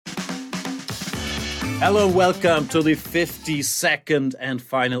Hello, welcome to the 52nd and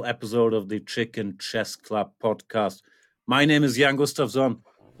final episode of the Chicken Chess Club podcast. My name is Jan Gustafsson,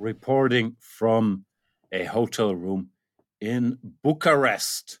 reporting from a hotel room in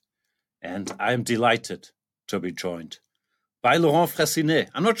Bucharest. And I'm delighted to be joined by Laurent Fressinet.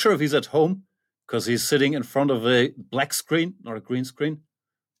 I'm not sure if he's at home because he's sitting in front of a black screen, not a green screen,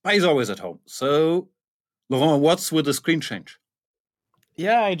 but he's always at home. So, Laurent, what's with the screen change?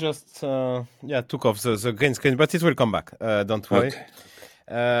 Yeah, I just took off the green screen, but it will come back. Don't worry.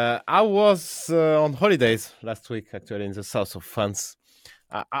 Okay. I was on holidays last week, actually, in the south of France.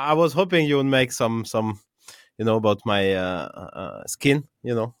 I was hoping you would make some about my skin,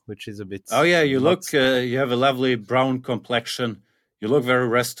 which is a bit. Oh yeah, you look. You have a lovely brown complexion. You look very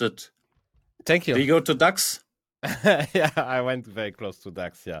rested. Thank you. Do you go to DAX? Yeah, I went very close to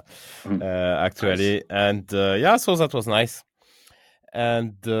DAX. Yeah, actually, nice. And so that was nice.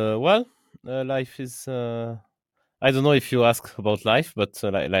 And life is. I don't know if you ask about life, but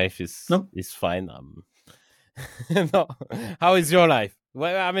life is fine. No. How is your life?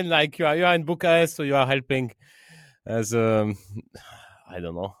 Well, I mean, like you are in Bucharest, so you are helping as I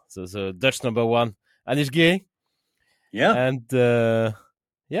don't know, the Dutch number one, Anish Giri. Yeah, and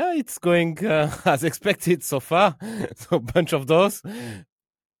it's going as expected so far. So a bunch of those,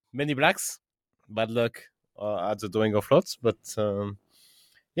 many blacks. Bad luck at the drawing of lots, but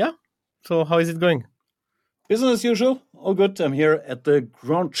So how is it going? Business as usual, all good. I'm here at the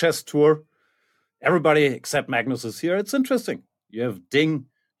Grand Chess Tour. Everybody except Magnus is here. It's interesting. You have Ding,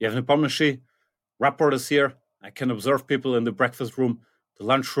 you have Nepomniachtchi, Rapport is here. I can observe people in the breakfast room, the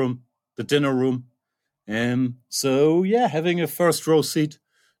lunch room, the dinner room. So, having a first row seat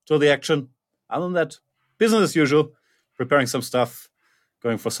to the action. Other than that, business as usual, preparing some stuff,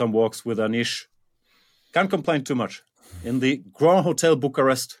 going for some walks with Anish. Can't complain too much. In the Grand Hotel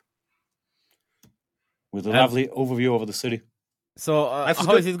Bucharest, with a lovely overview over the city. So,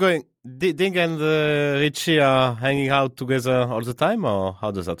 how is it going? Ding and Richie are hanging out together all the time, or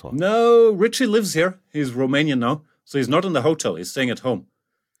how does that work? No, Richie lives here. He's Romanian now, so he's not in the hotel. He's staying at home.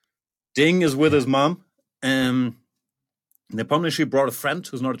 Ding is with his mom. Nepomniachtchi brought a friend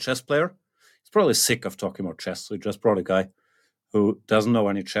who's not a chess player. He's probably sick of talking about chess, so he just brought a guy who doesn't know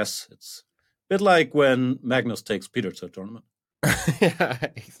any chess. It's a bit like when Magnus takes Peter to a tournament. Yeah,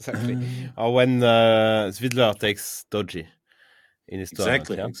 exactly. Or when Zvidler takes Doji in his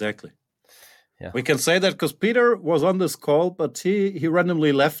tournament. Exactly. Yeah. We can say that because Peter was on this call, but he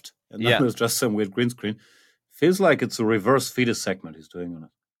randomly left, and that was just some weird green screen. Feels like it's a reverse fetus segment he's doing on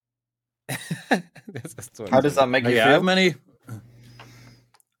it. How does that make you feel?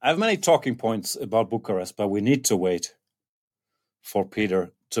 I have many talking points about Bucharest, but we need to wait for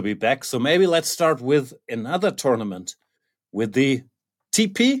Peter to be back. So maybe let's start with another tournament, with the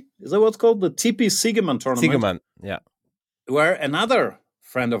Tepe. Is that what's called? The Tepe Sigeman tournament. Sigeman, yeah. Where another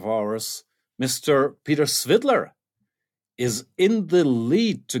friend of ours, Mr. Peter Svidler, is in the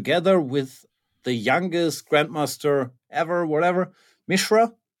lead together with the youngest grandmaster ever, whatever,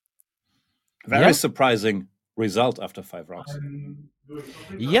 Mishra. Very surprising result after 5 rounds.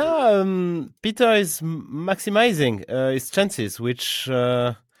 Peter is maximizing his chances, which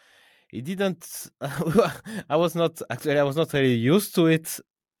he didn't. I was not really used to it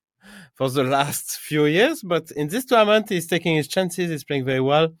for the last few years, but in this tournament, he's taking his chances. He's playing very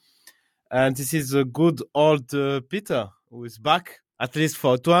well, and this is a good old Peter who is back at least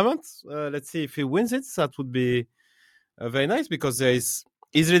for a tournament. Let's see if he wins it. That would be very nice because he's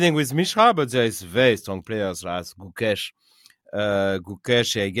leading with Mishra, but there is very strong players like Gukesh,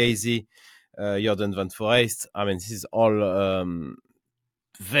 Ergazi, Jordan van Foreest. I mean, this is all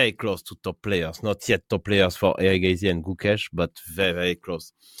very close to top players. Not yet top players for Ergazi and Gukesh, but very, very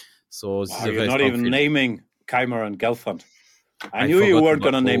close. So this is you're not even naming Keimer and Gelfand. I knew you weren't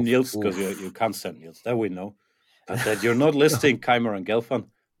going to name Niels because you can't stand Niels. That we know. But that you're not listing Keimer and Gelfand,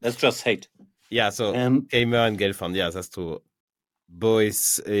 that's just hate. Yeah, so Keimer and Gelfand, that's true.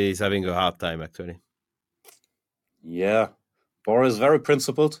 Boris is having a hard time, actually. Yeah. Boris is very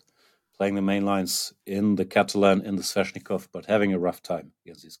principled, playing the main lines in the Catalan, in the Sveshnikov, but having a rough time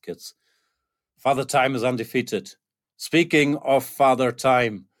against these kids. Father Time is undefeated. Speaking of Father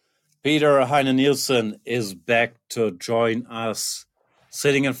Time, Peter Heine Nielsen is back to join us,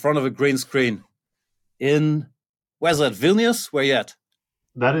 sitting in front of a green screen in, where's that, Vilnius? Where you at?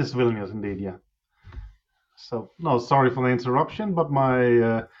 That is Vilnius, indeed, yeah. So, no, sorry for the interruption, but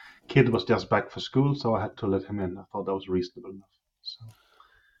my kid was just back for school, so I had to let him in. I thought that was reasonable enough. So.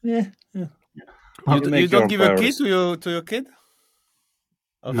 Yeah. You don't give a key to your kid?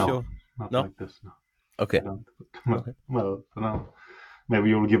 No, not like this, no. Okay. Well, no. maybe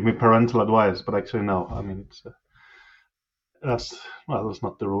you'll give me parental advice, but actually no. I mean, it's that's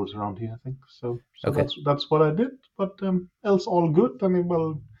not the rules around here, I think. So Okay. that's what I did. But else all good. I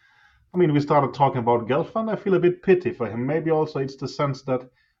mean, we started talking about Gelfand. I feel a bit pity for him. Maybe also it's the sense that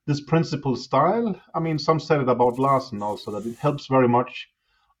this principal style. I mean, some said it about Larsen also, that it helps very much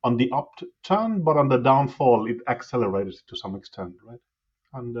on the upturn, but on the downfall, it accelerates to some extent, right?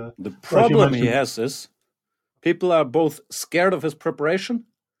 And the problem he has is people are both scared of his preparation,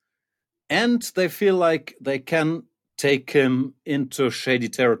 and they feel like they can take him into shady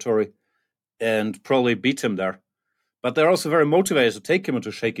territory and probably beat him there. But they're also very motivated to take him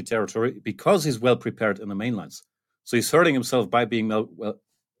into shaky territory because he's well prepared in the main lines. So he's hurting himself by being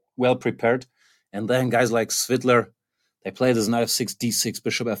well prepared. And then guys like Svidler, they play this knight f6, d6,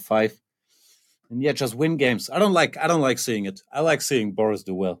 bishop f5, and just win games. I don't like seeing it. I like seeing Boris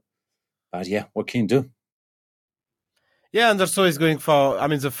do well. But what can you do? Yeah, and also he's going for. I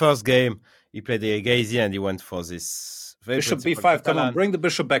mean, the first game he played the Agazi and he went for this bishop b5. Come on, bring the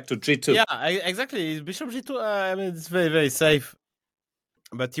bishop back to g2. Yeah, exactly. Bishop g2. I mean, it's very, very safe.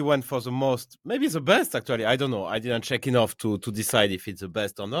 But he went for the most, maybe the best. Actually, I don't know. I didn't check enough to decide if it's the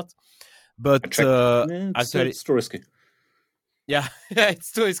best or not. But actually, it's too risky. Yeah,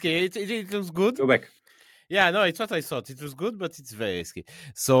 it's too risky. It looks good. Go back. Yeah, no, it's what I thought. It was good, but it's very risky.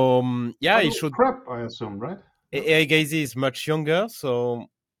 So he should prep, I assume, right? Agazi is much younger, so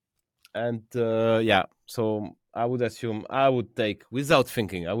so I would assume I would take, without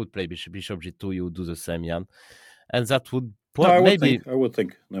thinking, I would play bishop g2. You would do the same, Jan, and that would I would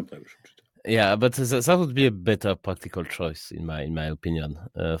think no, play bishop g2. Yeah, but that would be a better practical choice in my opinion.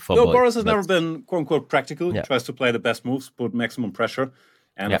 For Boris has never been quote unquote practical. He tries to play the best moves, put maximum pressure,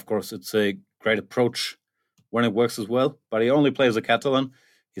 and of course it's a great approach when it works as well. But he only plays a Catalan.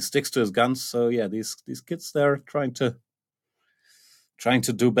 He sticks to his guns. So these kids, they're trying to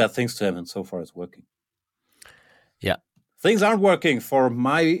do bad things to him, and so far it's working. Yeah, things aren't working for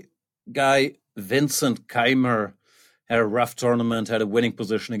my guy Vincent Keimer. Had a rough tournament, had a winning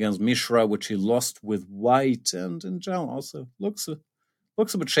position against Mishra, which he lost with white, and in general also looks a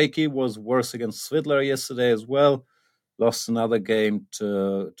bit shaky. Was worse against Svidler yesterday as well. Lost another game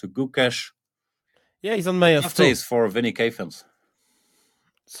to Gukesh. Yeah, he's on my tough days for Vinny K-fans.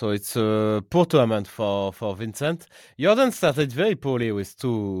 So it's a poor tournament for Vincent. Jordan started very poorly with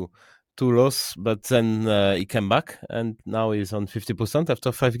two losses, but then he came back, and now he's on 50%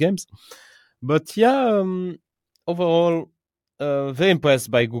 after 5 games. But overall, very impressed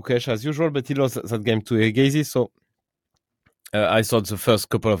by Gukesh as usual, but he lost that game to Agazi. So I thought the first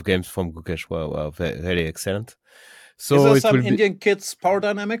couple of games from Gukesh were very excellent. So is there some Indian kids' power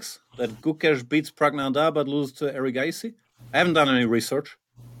dynamics that Gukesh beats Pragnanda but loses to Erigaisi? I haven't done any research.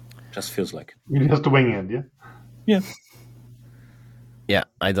 Just feels like it. Just wing it, yeah. Yeah,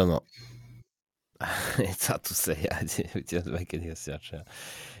 I don't know. It's hard to say. I didn't make any research.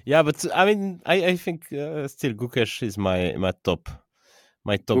 Yeah, but I mean, I think still Gukesh is my top.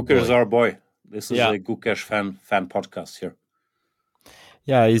 Gukesh is our boy. This is a Gukesh fan podcast here.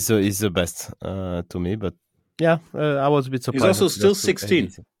 Yeah, he's the best to me. But I was a bit surprised. He's also still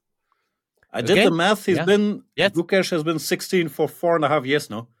 16. I did the math. Gukesh has been 16 for 4.5 years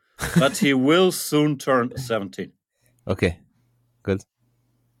now, but he will soon turn 17. Okay, good.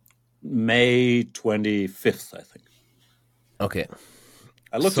 May 25th, I think. Okay.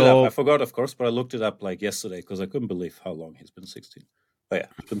 I looked it up. I forgot, of course, but I looked it up like yesterday because I couldn't believe how long he's been 16. But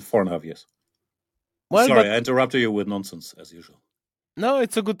it's been 4.5 years. Well, sorry, I interrupted you with nonsense, as usual. No,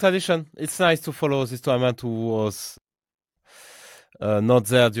 it's a good tradition. It's nice to follow this tournament who was not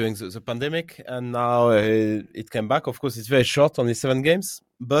there during the pandemic, and now it came back. Of course, it's very short, only 7 games,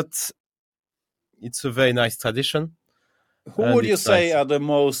 but it's a very nice tradition. Who would you say are the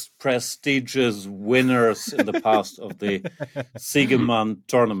most prestigious winners in the past of the Sigeman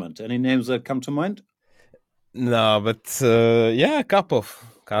tournament? Any names that come to mind? No, but Karpov.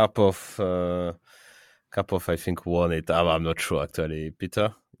 Karpov, I think, won it. I'm not sure, actually.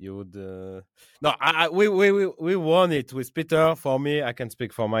 Peter, you would... No, we won it with Peter. For me, I can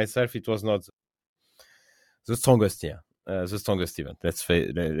speak for myself. It was not the strongest year, the strongest event. Let's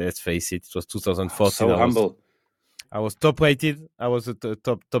face it. It was 2014. So humble. I was top rated. I was the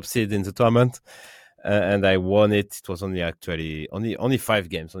top seed in the tournament, and I won it. It was only 5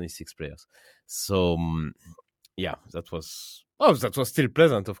 games, only 6 players. So that was still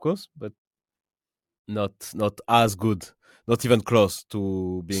pleasant, of course, but not as good, not even close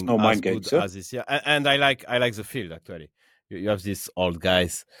to being as good as this year. And I like the field, actually. You have these old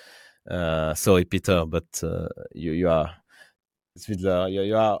guys. Sorry, Peter, but you are Svidler.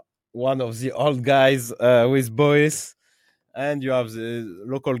 You are one of the old guys with Boris, and you have the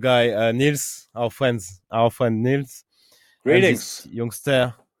local guy Niels, our friend Niels. Greetings.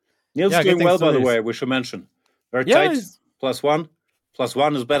 Youngster. Niels doing getting well, by the stories. way, we should mention. Very Yeah, tight, +1.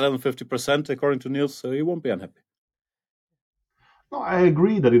 +1 is better than 50%, according to Niels, so he won't be unhappy. No, I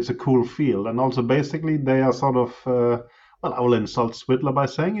agree that it's a cool field, and also basically they are sort of, well, I will insult Swidler by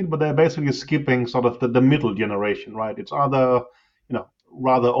saying it, but they're basically skipping sort of the middle generation, right? It's either,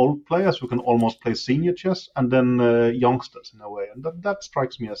 rather old players who can almost play senior chess, and then youngsters in a way, and that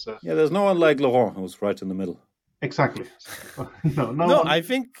strikes me as a... Yeah, there's no one like Laurent who's right in the middle. Exactly. I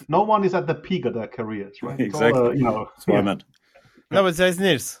think no one is at the peak of their careers, right? Exactly. That's what I meant. No, but there's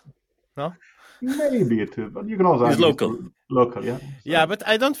Niels. No? Maybe too, but you can also He's argue local. Local, yeah. So. Yeah, but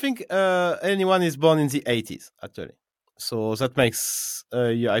I don't think anyone is born in the 80s, actually. So that makes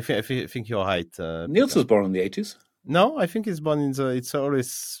I think you're right. Niels is born in the 80s. No, I think he's born in the. It's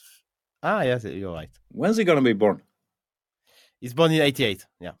always. Yes, you're right. When's he gonna be born? He's born in 88.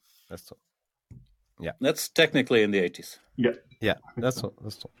 Yeah, that's true. Yeah, that's technically in the 80s. Yeah, that's true.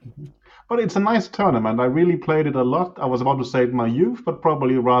 But it's a nice tournament. I really played it a lot. I was about to say in my youth, but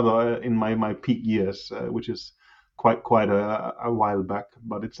probably rather in my peak years, which is quite a while back.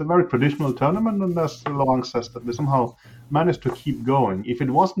 But it's a very traditional tournament, and as Laurent says, that we somehow managed to keep going. If it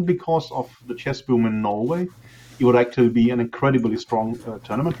wasn't because of the chess boom in Norway, it would actually be an incredibly strong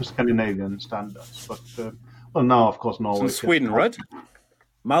tournament for Scandinavian standards. But well, now of course Norway. It's in Sweden, right?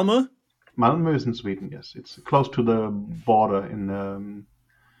 Malmö. Malmö is in Sweden. Yes, it's close to the border in.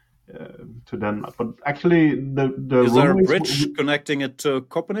 To Denmark, but actually the is there a bridge connecting it to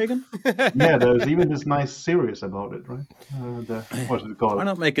Copenhagen? Yeah, there's even this nice series about it, right? What's it called? Why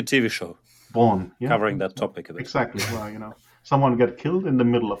not make a TV show? Born, yeah. Covering that topic a bit. Exactly. Well, someone get killed in the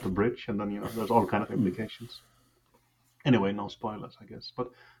middle of the bridge, and then there's all kind of implications. Anyway, no spoilers, I guess. But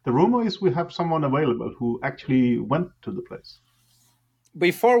the rumor is we have someone available who actually went to the place.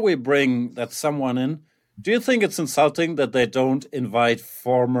 Before we bring that someone in, do you think it's insulting that they don't invite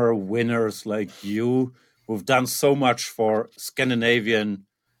former winners like you, who've done so much for Scandinavian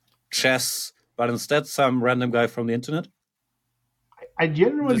chess, but instead some random guy from the internet? I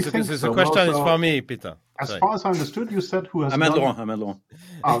genuinely think so. The question is for me, Peter. As far as I understood, you said who has I meant Laurent.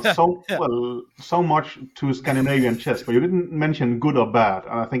 So much to Scandinavian chess, but you didn't mention good or bad,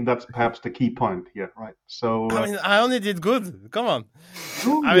 and I think that's perhaps the key point here, right? So I only did good. Come on.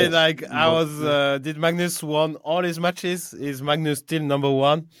 Did Magnus won all his matches? Is Magnus still number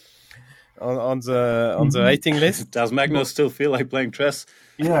one on the rating list? Does Magnus still feel like playing chess?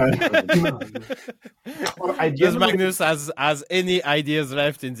 Yeah. Does Magnus has any ideas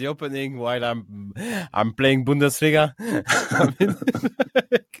left in the opening while I'm playing Bundesliga?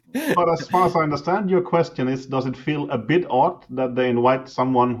 But as far as I understand, your question is, does it feel a bit odd that they invite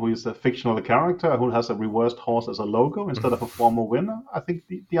someone who is a fictional character who has a reversed horse as a logo instead of a former winner? I think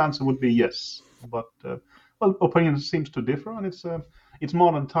the answer would be yes. But opinions seems to differ, and it's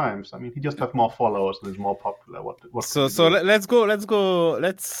modern times. I mean, he just have more followers and is more popular. So let's go.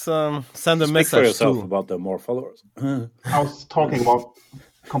 Let's send a Speak message for yourself about the more followers. I was talking about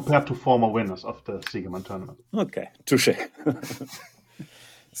compared to former winners of the Sigeman tournament. Okay, touche.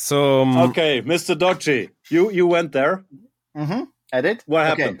 So okay, Mr. Dodgy, you went there. Mm-hmm. I did. What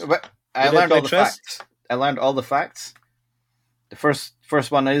happened? Okay. I learned all the facts. I learned all the facts. The first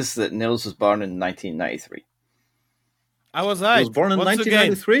one is that Niels was born in 1993. I was right. He was born in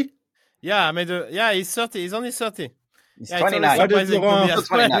 1993? Yeah, he's 30. He's only 30. He's 29. Why did Laurent...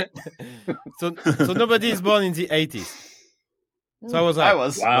 29. so nobody is born in the 80s. So I was right. I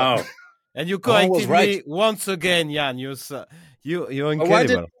was. Wow. And you corrected me once again, Jan. You're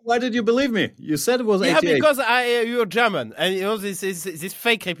incredible. Why did you believe me? You said it was 88. Yeah, because you're German, and this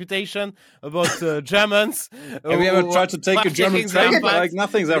fake reputation about Germans. Have you ever tried to take a German train? Like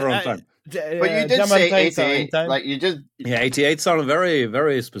nothing's ever on time. But you did say 88. Like you just. Yeah, 88 sounded very,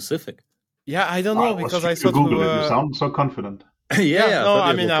 very specific. Yeah, I don't know because I thought you sound so confident. yeah. No,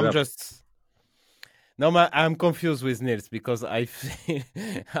 I mean I'm just. No, I'm confused with Niels because I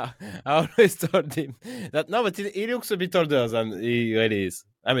always told him that but he looks a bit older than he really is.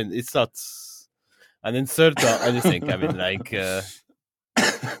 I mean, it's not an insult or anything. I mean,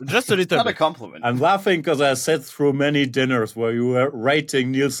 just a little. Not a compliment. I'm laughing because I sat through many dinners where you were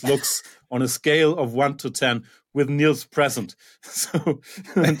rating Niels' looks on a scale of 1 to 10 with Niels present. So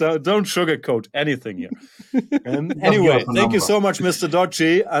don't sugarcoat anything here. Anyway, thank you so much, Mr.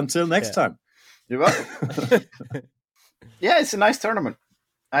 Dodgy. Until next time. You're welcome. Yeah, it's a nice tournament.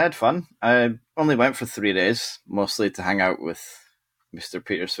 I had fun. I only went for 3 days, mostly to hang out with Mr.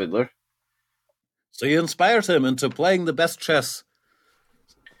 Peter Swidler. So you inspired him into playing the best chess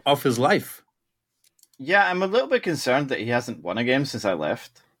of his life. Yeah, I'm a little bit concerned that he hasn't won a game since I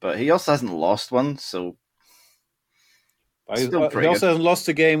left, but he also hasn't lost one, so... He also hasn't lost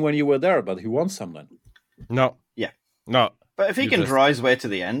a game when you were there, but he won some then. No. Yeah. No. But if he can draw his way to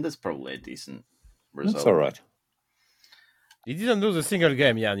the end, that's probably a decent result. That's all right. He didn't lose a single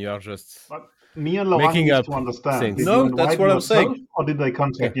game, Jan. You are just But me and Laurent making needs up to understand. things. Did No, you that's invite what I'm yourself, saying. Or did they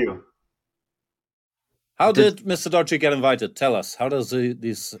contact you? How did Mr. Dodgy get invited? Tell us. How does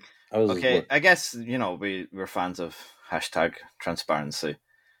this work? I guess, we're fans of #transparency.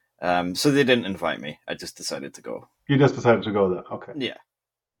 So they didn't invite me. I just decided to go. You just decided to go there. Okay. Yeah.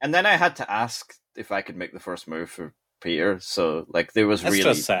 And then I had to ask if I could make the first move for Peter. So, there was That's really...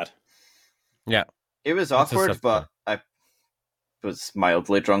 just sad. Yeah. It was awkward, but I was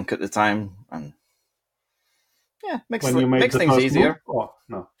mildly drunk at the time. And makes things easier. Move? Oh,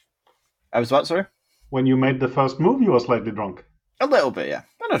 no. I was what, sorry? When you made the first move, you were slightly drunk. A little bit, yeah.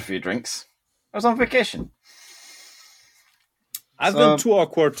 I had a few drinks. I was on vacation. I've been too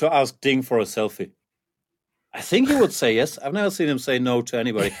awkward to ask Ding for a selfie. I think he would say yes. I've never seen him say no to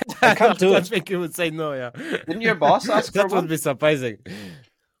anybody. I can't do it. I think he would say no, yeah. Didn't your boss ask for That one? would be surprising.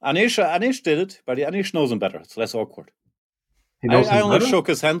 Anish did it, but Anish knows him better. It's less awkward. He knows I him only better? shook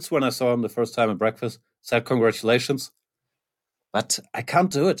his hands when I saw him the first time at breakfast. Said congratulations. But I can't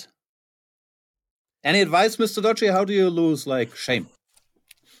do it. Any advice, Mr. Dodgy? How do you lose shame?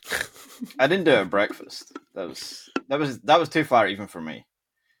 I didn't do it at breakfast. That was too far even for me.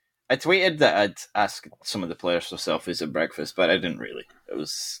 I tweeted that I'd ask some of the players for selfies at breakfast, but I didn't really. It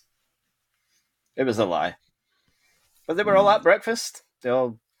was a lie. But they were all at breakfast. They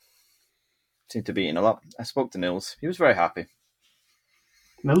all seemed to be eating a lot. I spoke to Nils. He was very happy.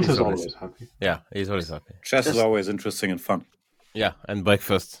 Nils is always happy. Yeah, he's always happy. Chess is always interesting and fun. Yeah, and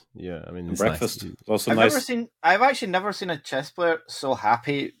breakfast. Yeah, I mean, it's breakfast nice. is also nice. I've actually never seen a chess player so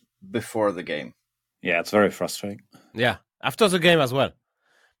happy before the game. Yeah, it's very frustrating. Yeah, after the game as well.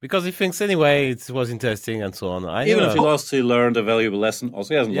 Because he thinks anyway it was interesting and so on. Even if he lost, he learned a valuable lesson.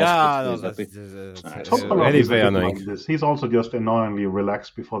 Also, he hasn't lost. That's really very annoying. Like this. He's also just annoyingly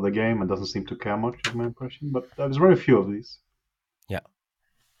relaxed before the game and doesn't seem to care much, is my impression. But there's very few of these.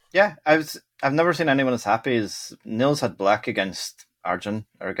 Yeah, I've never seen anyone as happy as Nils had black against Arjun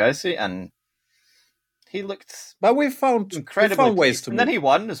Argaisi, and he looked. But we found ways to. And then he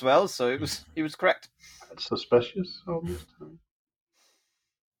won as well, so he was correct. That's suspicious, almost.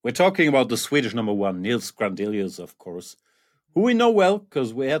 We're talking about the Swedish number one, Nils Grandelius, of course, who we know well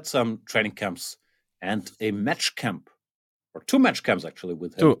because we had some training camps and a match camp, or 2 match camps actually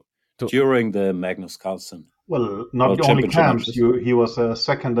with him during the Magnus Carlsen. Well, not only camps, he was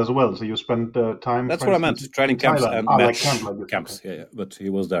second as well, so you spent time... That's what I meant, training camps and match camps. Okay. Yeah, but he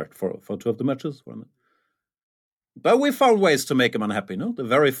was there for 2 of the matches. But we found ways to make him unhappy, no? The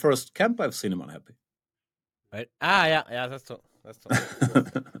very first camp I've seen him unhappy. Right. Yeah, that's true.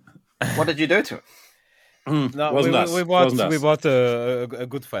 What did you do to him? No, we bought a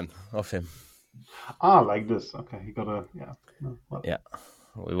good friend of him. Like this. Okay, he got a... Yeah. Yeah,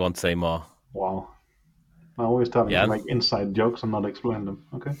 we won't say more. Wow. I always tell him to make inside jokes and not explain them.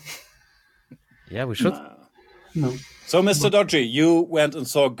 Okay. Yeah, we should. No. So, Mr. Dodgy, you went and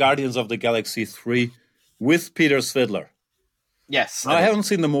saw Guardians of the Galaxy 3 with Peter Svidler. Yes. I haven't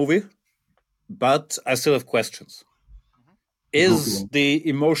seen the movie, but I still have questions. Is the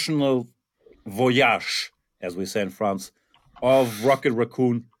emotional voyage, as we say in France, of Rocket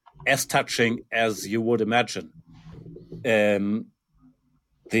Raccoon as touching as you would imagine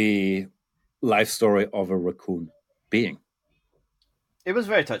the life story of a raccoon being? It was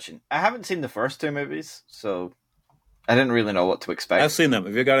very touching. I haven't seen the first 2 movies, so I didn't really know what to expect. I've seen them.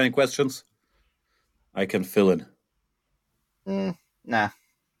 If you got any questions, I can fill in. Nah.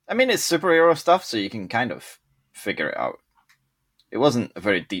 I mean, it's superhero stuff, so you can kind of figure it out. It wasn't a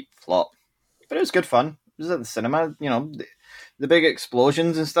very deep plot, but it was good fun. It was at the cinema. The big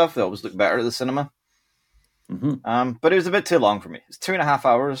explosions and stuff, they always look better at the cinema. Mm-hmm. But it was a bit too long for me. It's 2.5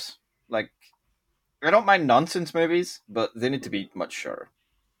 hours. I don't mind nonsense movies, but they need to be much shorter.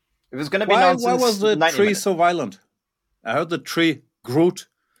 If it's going to be nonsense, why was the 90 tree minutes. so violent? I heard the tree, Groot,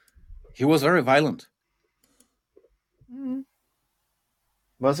 he was very violent.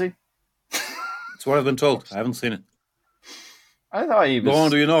 Was he? That's what I've been told. I haven't seen it. I thought he was...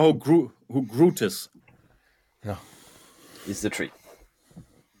 Laurent, do you know who Groot is? No. He's the tree.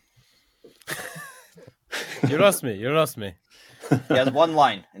 You lost me. He has 1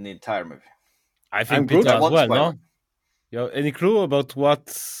 line in the entire movie. I think Groot Peter as well, spoiler. no? You have any clue about what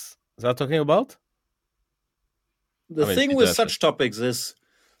they're talking about? The thing with such topics is,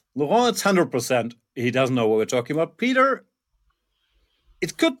 Laurent, it's 100%. He doesn't know what we're talking about. Peter,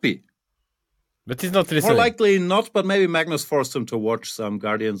 it could be. But he's not More listening. likely not, but maybe Magnus forced him to watch some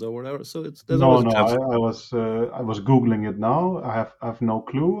Guardians or whatever. So there's No, always a no. chance. I was googling it now. I have no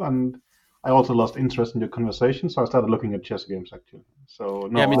clue, and I also lost interest in your conversation, so I started looking at chess games actually. So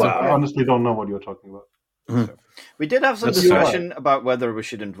no, Yeah, me too. I honestly don't know what you're talking about. We did have some That's discussion about whether we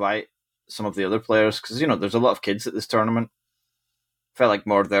should invite some of the other players because there's a lot of kids at this tournament. Felt like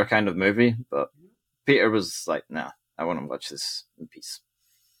more their kind of movie, but Peter was like, "Nah, I want to watch this in peace."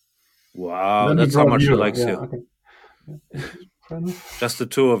 Wow, Then he that's how brought much he you. likes Yeah, you. okay. Yeah, fair enough. Just the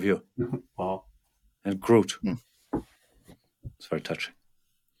two of you Wow. and Groot. It's very touching.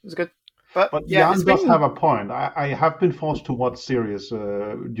 It was good, but Jan it's does been- have a point. I have been forced to watch series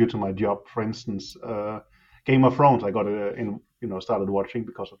due to my job. For instance, Game of Thrones. I got started watching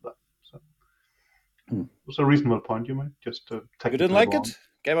because of that. So it was a reasonable point you made. Just You technically didn't like wrong. it?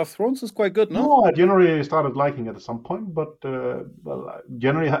 Game of Thrones is quite good, no? No, I generally started liking it at some point, but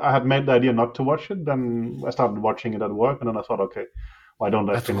generally I had made the idea not to watch it. Then I started watching it at work, and then I thought, okay, why don't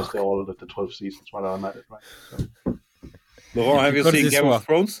I finish all the 12 seasons while I'm at it, right? So, Laurent, have you Because seen this Game war. of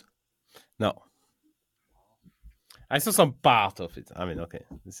Thrones? No. I saw some part of it. I mean, okay,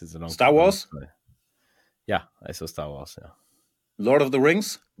 this is a long Star Wars? Yeah, I saw Star Wars, yeah. Lord of the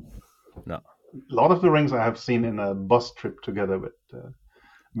Rings? No. Lord of the Rings I have seen in a bus trip together with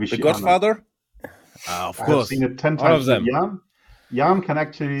Vichy. The Godfather? Of I have course. seen it 10 All of times with them. Jan. Jan can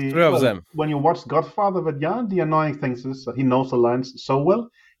actually... Three of them. When you watch Godfather with Jan, the annoying thing is that he knows the lines so well,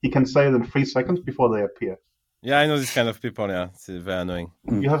 he can say them 3 seconds before they appear. Yeah, I know this kind of people, yeah. It's very annoying.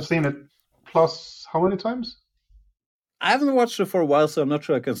 You have seen it plus how many times? I haven't watched it for a while, so I'm not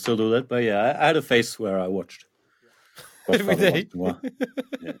sure I can still do that. But yeah, I had a phase where I watched Every Godfather day. once in a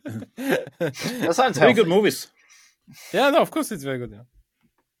while. that sounds Very healthy. good movies. Yeah, no, of course it's very good, yeah.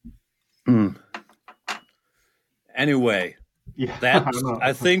 Anyway, Yeah, that I don't know.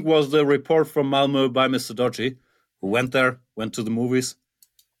 I think was the report from Malmö by Mr. Dodgy, who went there, went to the movies,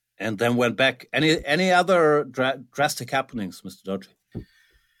 and then went back. Any other drastic happenings, Mr. Dodgy?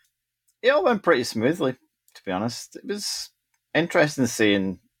 It all went pretty smoothly, to be honest. It was interesting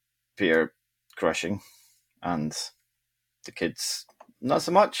seeing Peter crushing and the kids not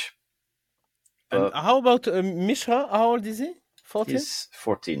so much. And how about Mishra? How old is he? 14? He's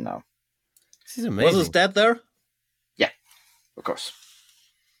 14 now, This is amazing. Was his dad there? of course.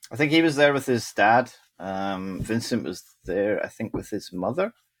 I think he was there with his dad. Vincent was there, I think, with his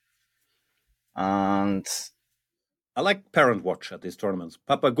mother. And I like parent watch at these tournaments.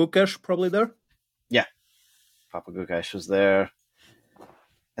 Papa Gukesh probably there? Papa Gukesh was there.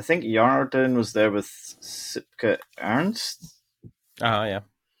 I think Yarden was there with Sipke Ernst. Yeah.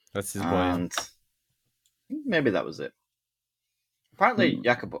 That's his boy. yeah. And maybe that was it. Apparently,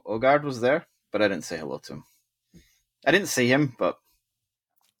 Jakob Ogard was there, but I didn't say hello to him. I didn't see him, but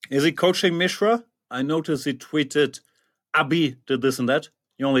Is he coaching Mishra? I noticed he tweeted, Abi did this and that.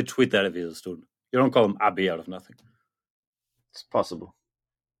 You only tweet that if he's a student. You don't call him Abi out of nothing. it's possible.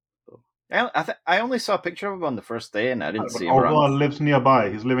 I only saw a picture of him on the first day, and I didn't see him Ogor around. lives nearby.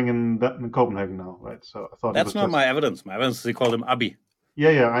 He's living in Copenhagen now, right? So I thought That's it was not just... my evidence. My evidence is he called him Abi.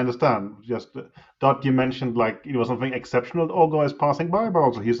 Yeah, I understand. Just Dot, you mentioned like it was something exceptional that Ogor is passing by, but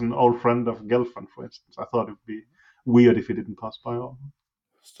also he's an old friend of Gelfand, for instance. I thought it would be weird if he didn't pass by.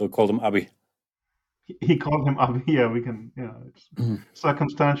 Still called him Abi. He called him Abi. Yeah, we can. It's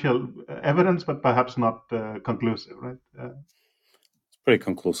circumstantial evidence, but perhaps not conclusive, right? It's pretty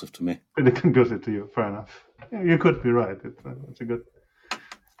conclusive to me. Pretty conclusive to you. Fair enough. Yeah, you could be right. It's a good.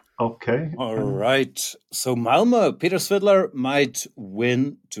 Okay. All right. So Malmö, Peter Svidler might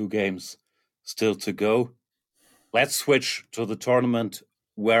win 2 games. Still to go. Let's switch to the tournament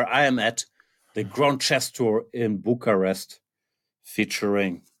where I am at, the Grand Chess Tour in Bucharest,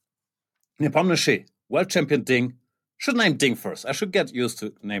 featuring Nepomniachtchi, World Champion Ding. Should name Ding first. I should get used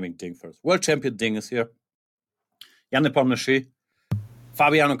to naming Ding first. World Champion Ding is here. Jan Nepomniachtchi,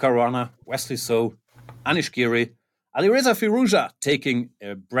 Fabiano Caruana, Wesley So, Anish Giri, Alireza Firouzja taking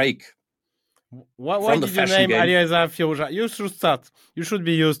a break. Why From the did you fashion name game. Alireza Firouzja? You should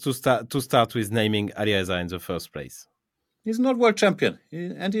be used to start with naming Alireza in the first place. He's not world champion,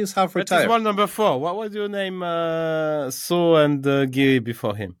 and he is half That is retired. one number 4. What was your name? So and Giri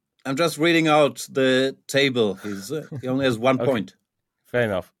before him. I'm just reading out the table. He only has 1 point. Fair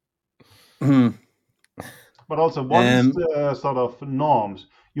enough. But also, what is the sort of norms?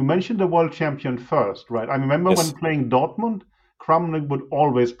 You mentioned the world champion first, right? I remember Yes. when playing Dortmund, Kramnik would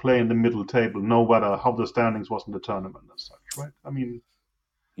always play in the middle table, no matter how the standings was in the tournament as such, right? I mean,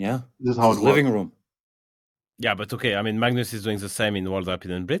 Yeah, this is how it his works. living room. Yeah, but okay. I mean, Magnus is doing the same in World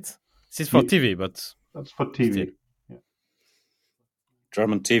Rapid and Blitz. This is for TV, but That's for TV. Still.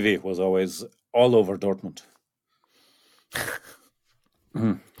 German TV was always all over Dortmund.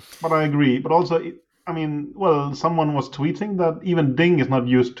 But I agree. But also, someone was tweeting that even Ding is not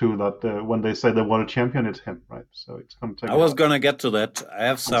used to that when they say the world champion, it's him, right? So it's going to take. I was going to get to that. I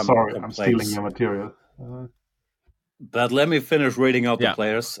have some. Sorry, complaints. I'm stealing your material. But let me finish reading out the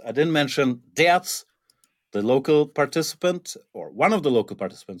players. I didn't mention Derz, the local participant, or one of the local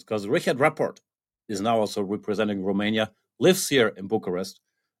participants, because Richard Rapport is now also representing Romania, lives here in Bucharest.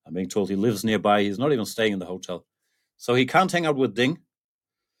 I'm being told he lives nearby. He's not even staying in the hotel. So he can't hang out with Ding.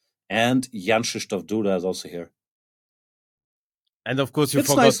 And Jan Krzysztof Duda is also here. And of course, you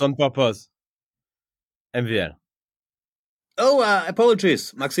forgot on purpose. MVL. Oh,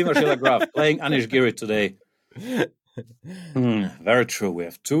 apologies. Maxima Shelagraf playing Anish Giri today. Very true. We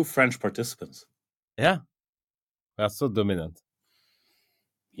have 2 French participants. Yeah. They are so dominant.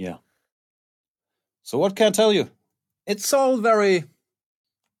 Yeah. So what can I tell you? It's all very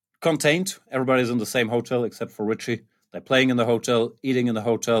contained. Everybody's in the same hotel except for Richie. They're playing in the hotel, eating in the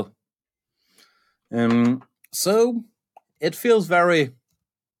hotel. So it feels very,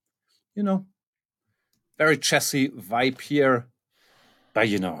 very chessy vibe here. But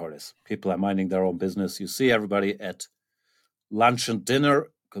you know how it is. People are minding their own business. You see everybody at lunch and dinner,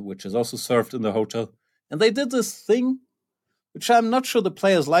 which is also served in the hotel. And they did this thing, which I'm not sure the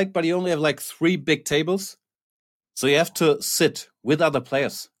players like, but you only have like 3 big tables. So you have to sit with other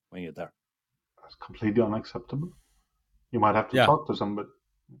players when you're there. That's completely unacceptable. You might have to talk to somebody.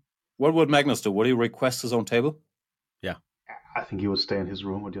 What would Magnus do? Would he request his own table? Yeah. I think he would stay in his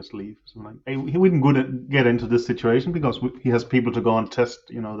room or just leave. He wouldn't get into this situation because he has people to go and test,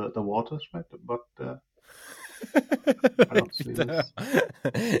 the waters, right? But I don't see this.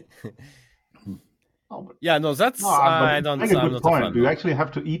 That's. I don't. Make a good point. Do you actually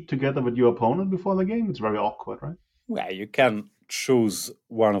have to eat together with your opponent before the game? It's very awkward, right? Well, you can choose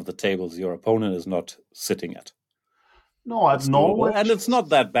one of the tables your opponent is not sitting at. No, at Norway. And it's not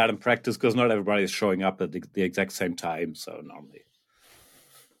that bad in practice because not everybody is showing up at the exact same time. So normally.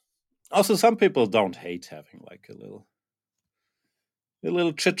 Also, some people don't hate having like a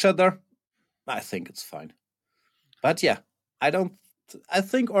little chit-chat there. I think it's fine. But yeah, I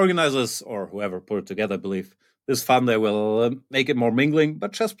think organizers or whoever put it together believe this fun. They will make it more mingling.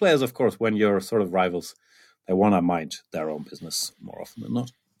 But chess players, of course, when you're sort of rivals, they want to mind their own business more often than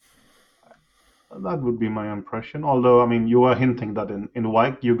not. That would be my impression. Although, you were hinting that in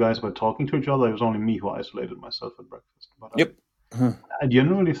White, you guys were talking to each other. It was only me who isolated myself at breakfast. But yep. I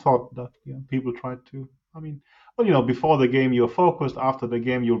genuinely thought that people tried to. Before the game you're focused. After the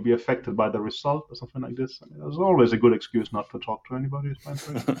game you'll be affected by the result or something like this. There's always a good excuse not to talk to anybody. Is my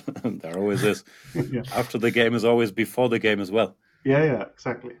impression. There always is. After the game is always before the game as well. Yeah,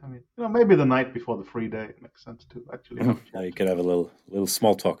 exactly. Maybe the night before the free day makes sense to actually. Now you can have a little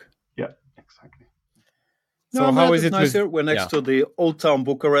small talk. Yeah, exactly. So how is it nice here? We're next to the Old Town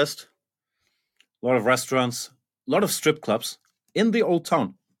Bucharest. A lot of restaurants, a lot of strip clubs in the Old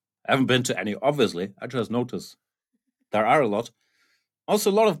Town. I haven't been to any, obviously. I just noticed there are a lot.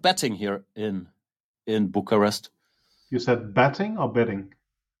 Also, a lot of betting here in Bucharest. You said betting or betting?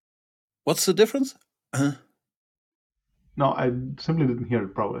 What's the difference? No, I simply didn't hear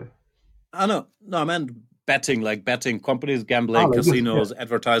it properly. No, I meant betting, like betting companies, gambling, casinos,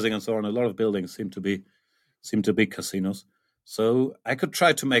 advertising, and so on. A lot of buildings seem to be casinos. So I could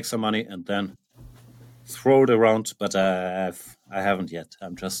try to make some money and then throw it around, but I haven't yet.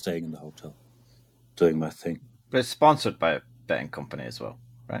 I'm just staying in the hotel, doing my thing. But it's sponsored by a betting company as well,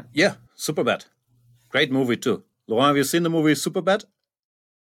 right? Yeah, Superbet. Great movie too. Laurent, have you seen the movie Superbet?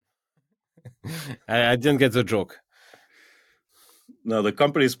 I didn't get the joke. No, the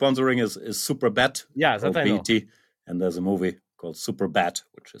company sponsoring is Superbet. Yeah, that I know. BET, and there's a movie called Superbet,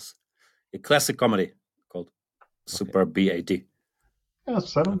 which is a classic comedy called Super BAT. Yeah,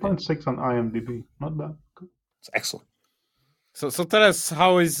 7.6 on IMDb. Not bad. Good. It's excellent. So tell us,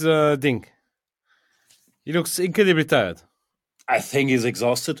 how is Ding? He looks incredibly tired. I think he's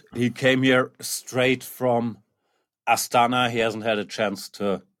exhausted. He came here straight from Astana. He hasn't had a chance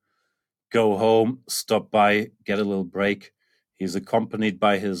to go home, stop by, get a little break. He's accompanied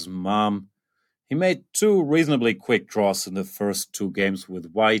by his mom. He made 2 reasonably quick draws in the first 2 games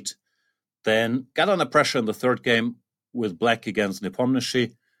with White, then got under pressure in the 3rd game with Black against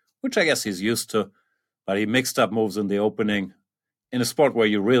Nepomniachtchi, which I guess he's used to, but he mixed up moves in the opening. In a sport where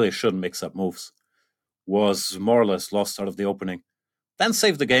you really shouldn't mix up moves, was more or less lost out of the opening. Then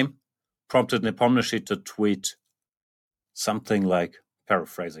saved the game, prompted Nepomniachtchi to tweet something like,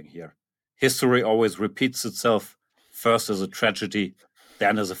 paraphrasing here, "History always repeats itself, first as a tragedy,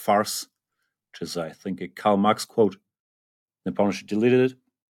 then as a farce," which is, I think, a Karl Marx quote. Nepomniachtchi deleted it.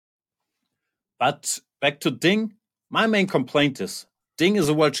 But back to Ding. My main complaint is Ding is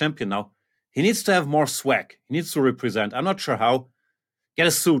a world champion now. He needs to have more swag. He needs to represent. I'm not sure how. Get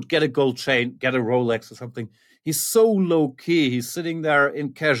a suit, get a gold chain, get a Rolex or something. He's so low key. He's sitting there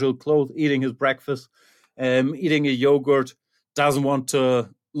in casual clothes, eating his breakfast, eating a yogurt, doesn't want to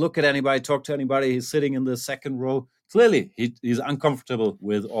look at anybody, talk to anybody. He's sitting in the second row. Clearly, he's uncomfortable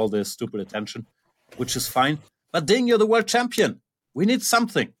with all this stupid attention, which is fine. But Ding, you're the world champion. We need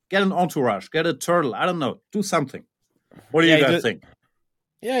something. Get an entourage, get a turtle. I don't know. Do something. What do you guys think?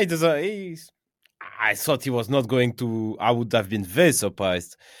 Yeah, he does. I thought he was not going to. I would have been very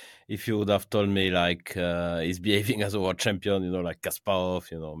surprised if you would have told me like he's behaving as a world champion, like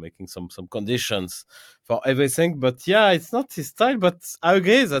Kasparov, making some conditions for everything. But yeah, it's not his style. But I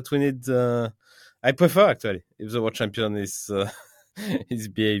agree that we need. I prefer actually if the world champion is is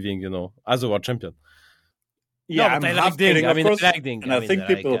behaving, as a world champion. Yeah, no, I like Ding. I like Ding. And I think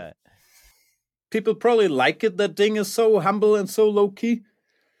people probably like it that Ding is so humble and so low key.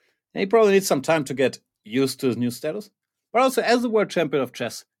 And he probably needs some time to get used to his new status. But also, as the world champion of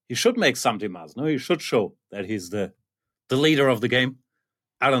chess, he should make some demands. No, he should show that he's the leader of the game.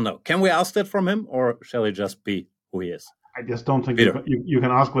 I don't know. Can we ask that from him, or shall he just be who he is? I just don't think you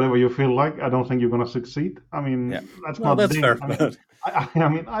can ask whatever you feel like. I don't think you're going to succeed. I mean, that's not that's Ding. fair. I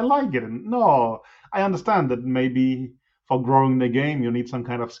mean, I like it. No, I understand that maybe for growing the game you need some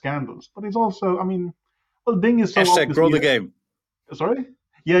kind of scandals. But it's also, I mean, well, Ding is so # grow the game. Sorry?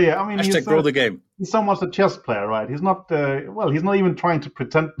 Yeah. I mean, # grow the game. He's so much a chess player, right? He's not. He's not even trying to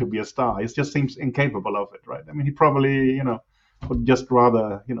pretend to be a star. He just seems incapable of it, right? I mean, he probably, would just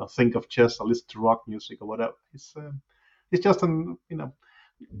rather, think of chess or listen to rock music or whatever. He's just an,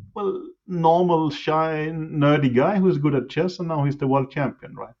 normal, shy, nerdy guy who's good at chess, and now he's the world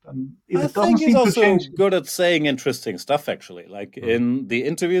champion, right? And I think he's also good at saying interesting stuff. Actually, like in the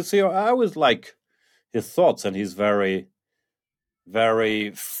interviews here, I always like his thoughts, and he's very,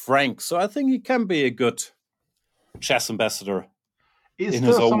 very frank. So I think he can be a good chess ambassador in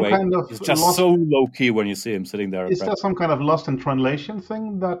his own way. He's just so low key when you see him sitting there. Is there some kind of lost in translation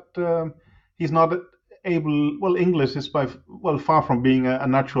thing that he's not able? Well, English is far from being a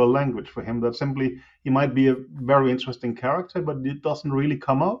natural language for him. That simply he might be a very interesting character, but it doesn't really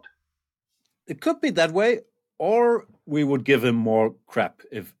come out. It could be that way, or we would give him more crap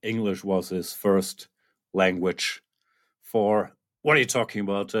if English was his first language. For what are you talking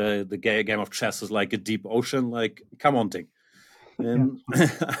about? The game of chess is like a deep ocean. Like, come on, Ding.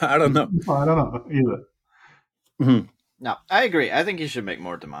 I don't know. No, I don't know either. Mm-hmm. No, I agree. I think he should make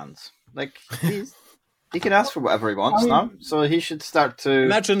more demands. Like, he can ask for whatever he wants now, so he should start to...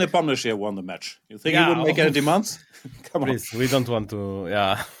 Imagine Nepomniachtchi won the match. You think he wouldn't make any demands? Come on. We don't want to...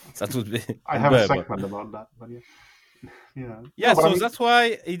 Yeah, that would be... I have a segment about that, but yeah. Yeah, so that's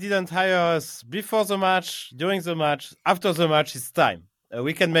why he didn't hire us before the match, during the match, after the match. It's time.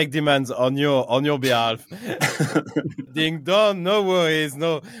 We can make demands on your behalf. Ding dong, no worries,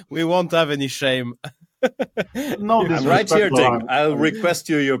 no, we won't have any shame. No, I'm right here, Ding. I'll request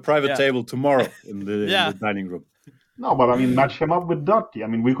you your private table tomorrow in the dining room. No, but I mean, match him up with Dottie. I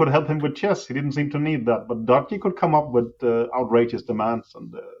mean, we could help him with chess. He didn't seem to need that, but Dottie could come up with outrageous demands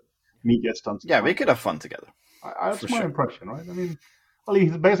and media stunts. Yeah, we could have fun together. That's my impression, right? I mean, well,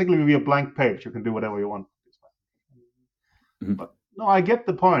 he's basically a blank page. You can do whatever you want. Mm-hmm. But no, I get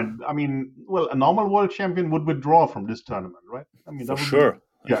the point. I mean, well, a normal world champion would withdraw from this tournament, right? I mean, for sure.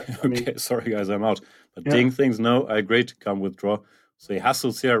 Yeah. Okay, sorry guys, I'm out. But Ding thinks no, I agree to come withdraw. So he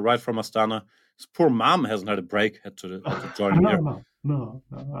hustles here right from Astana. His poor mom hasn't had a break, had to join here. No.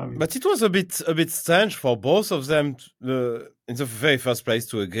 I mean... But it was a bit strange for both of them in the very first place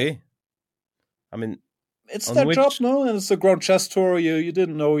to agree. I mean, it's their job, no? And it's a Grand Chess Tour. You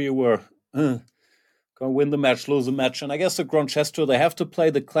didn't know you were going to win the match, lose the match. And I guess the Grand Chess Tour, they have to play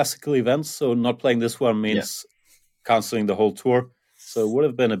the classical events. So not playing this one means cancelling the whole tour. So it would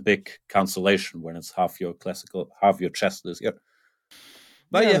have been a big cancellation when it's half your classical, half your chess this year.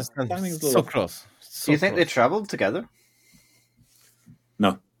 But timing is so close. Do you think they traveled together?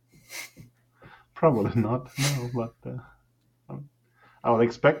 No. Probably not. No, but I would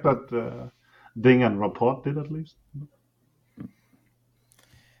expect that Ding and Rapport did at least.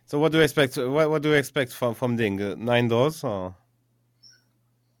 So what do you expect? What do you expect from Ding? 9 draws or?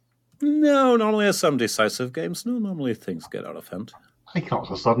 No, normally there's some decisive games. No, normally things get out of hand. I can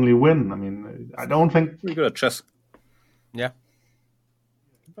also suddenly win. I mean, I don't think... Pretty good at chess. Yeah.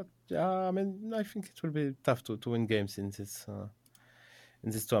 But, I mean, I think it will be tough to win games in this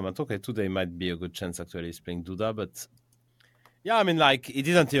tournament. Okay, today might be a good chance, actually, he's playing Duda, but... Yeah, I mean, like, he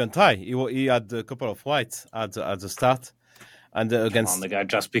didn't even try. He had a couple of whites at the start. and against the guy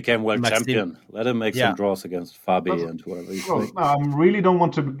just became world Maxime. champion. Let him make some draws against Fabi and whoever he's playing. I really don't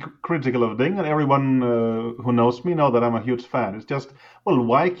want to be critical of Ding, and everyone who knows me know that I'm a huge fan. It's just,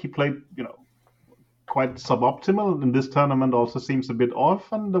 Wyke, he played, quite suboptimal in this tournament, also seems a bit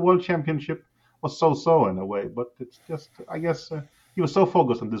off, and the World Championship was so in a way. But it's just, I guess, he was so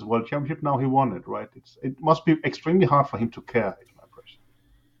focused on this World Championship, now he won it, right? It must be extremely hard for him to care, is my impression.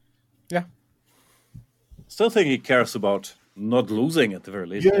 Yeah. Still think he cares about not losing at the very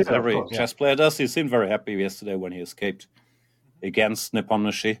least. As every chess player does. He seemed very happy yesterday when he escaped against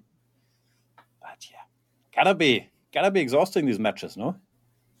Nepomniachtchi. But gotta be exhausting these matches, no?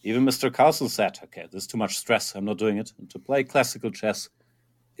 Even Mr. Carlsen said, okay, there's too much stress, I'm not doing it. And to play classical chess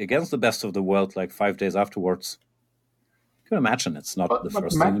against the best of the world like 5 days afterwards, you can imagine it's not the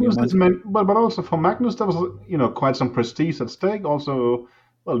first Magnus thing. But also for Magnus, there was quite some prestige at stake. Also,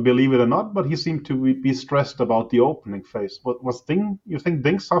 believe it or not, but he seemed to be stressed about the opening phase. But you think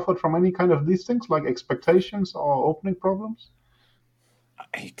Ding suffered from any kind of these things, like expectations or opening problems?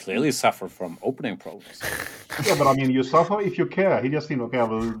 He clearly suffered from opening problems. Yeah, but you suffer if you care. He just seemed,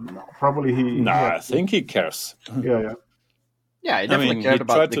 probably he... No, I think he cares. Yeah. Yeah, he definitely cared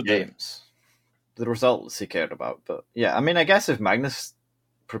about the games. The results he cared about. But yeah, I guess if Magnus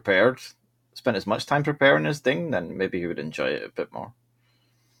spent as much time preparing as Ding, then maybe he would enjoy it a bit more.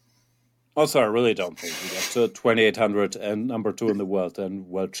 Also, I really don't think you get to 2800 and number 2 in the world and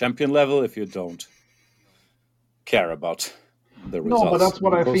world champion level if you don't care about the results. No, but that's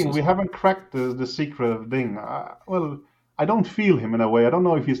what I feel. We haven't cracked the secret of Ding. I don't feel him in a way. I don't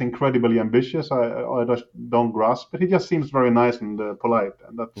know if he's incredibly ambitious or I just don't grasp it. He just seems very nice and polite,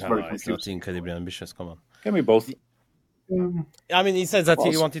 and that's very confusing. He's not incredibly ambitious. Come on. Can we both? He said that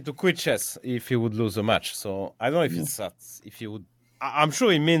he wanted to quit chess if he would lose a match. So I don't know if it's that. If he would, I'm sure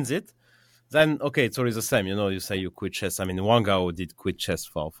he means it. Then okay, it's always the same. You say you quit chess. Wang Gao did quit chess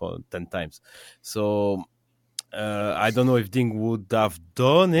for 10 times. So I don't know if Ding would have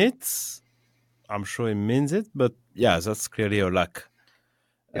done it. I'm sure he means it, but yeah, that's clearly a lack.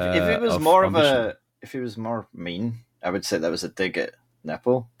 If it was more if he was more mean, I would say that was a dig at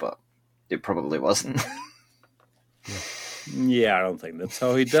Nepo, but it probably wasn't. Yeah, I don't think that's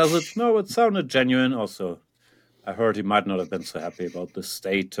how he does it. No, it sounded genuine. Also, I heard he might not have been so happy about the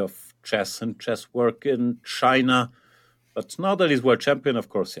state of chess and chess work in China. But now that he's world champion, of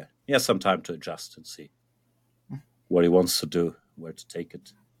course, he has some time to adjust and see what he wants to do, where to take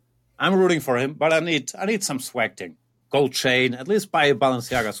it. I'm rooting for him, but I need some swag thing. Gold chain, at least buy a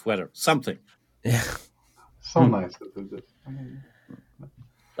Balenciaga sweater, something. Yeah. So nice to do this.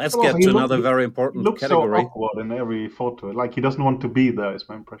 Let's get to another very important category. He looks so awkward in every photo, like he doesn't want to be there, is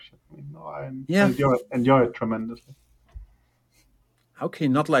my impression. I enjoy it tremendously. How can you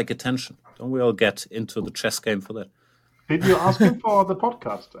not like attention? Don't we all get into the chess game for that? Did you ask him for the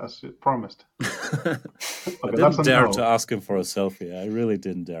podcast, as you promised? I didn't dare to ask him for a selfie. I really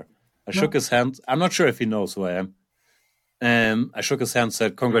didn't dare. I shook his hand. I'm not sure if he knows who I am. I shook his hand,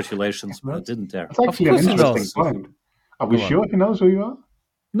 said congratulations, but I didn't dare. It's actually an interesting point. Are we sure he knows who you are?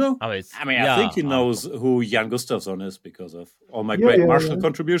 No. I think he knows who Jan Gustafsson is because of all my great martial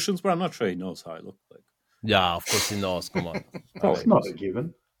contributions, but I'm not sure he knows how I look like. Yeah, of course he knows. Come on. That's not a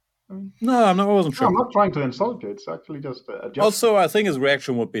given. No, I wasn't sure. I'm not trying to insult you. It's actually just a joke. Also, I think his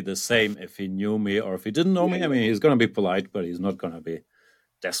reaction would be the same if he knew me or if he didn't know me. He's going to be polite, but he's not going to be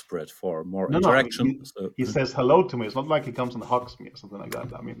desperate for more interaction. He says hello to me. It's not like he comes and hugs me or something like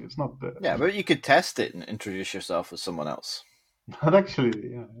that. It's not... Yeah, but you could test it and introduce yourself as someone else. But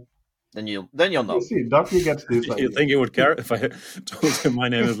actually, yeah. Then you'll know. You see, Ducky gets this. You think he would care if I told him my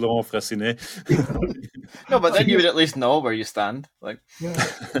name is Laurent Fressinet? No, but then you would at least know where you stand. He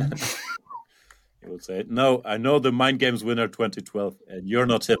would say, "No, I know the Mind Games winner 2012, and you're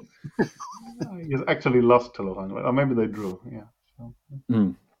not him." He's actually lost to Laurent, or maybe they drew. Yeah. So.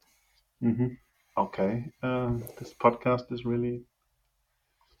 Okay. This podcast is really.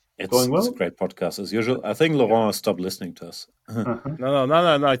 It's a great podcast as usual. I think Laurent stopped listening to us.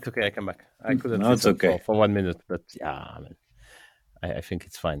 No, it's okay. I come back. I couldn't listen for 1 minute, but yeah, I think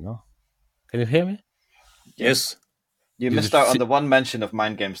it's fine, no? Can you hear me? Yes. You missed out on the one mention of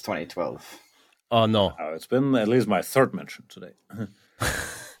Mind Games 2012. Oh, no. It's been at least my third mention today.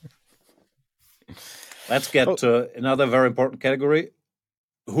 Let's get to another very important category.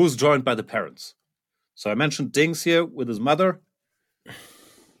 Who's joined by the parents? So I mentioned Ding's here with his mother.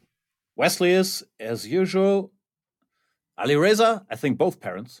 Wesley is, as usual. Ali Reza, I think both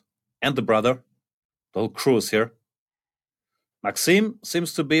parents, and the brother. The whole crew is here. Maxime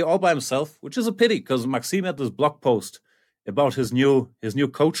seems to be all by himself, which is a pity, because Maxime had this blog post about his new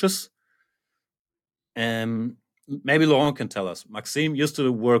coaches. maybe Laurent can tell us. Maxime used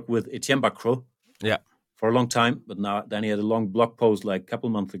to work with Etienne Bacro for a long time, but then he had a long blog post like a couple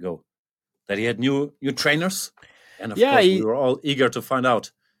months ago that he had new trainers. And of course, we were all eager to find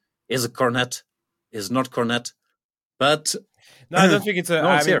out, is it Cornet? Is it not Cornet? But no, I don't think it's a... no,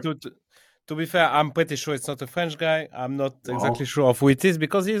 I mean, to be fair, I'm pretty sure it's not a French guy. I'm not exactly sure of who it is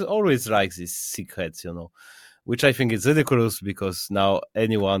because he's always like these secrets, which I think is ridiculous because now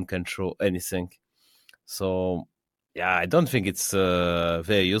anyone can show anything. So, yeah, I don't think it's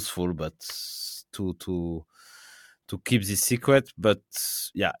very useful, but to keep this secret. But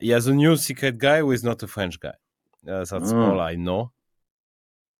yeah, he has a new secret guy who is not a French guy. That's all I know.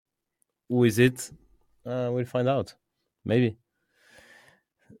 Who is it? We'll find out. Maybe.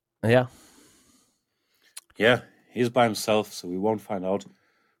 Yeah. Yeah, he's by himself, so we won't find out.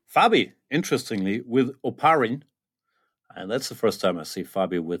 Fabi, interestingly, with Oparin, and that's the first time I see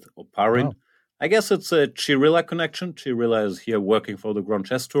Fabi with Oparin. Wow. I guess it's a Chirilla connection. Chirilla is here working for the Grand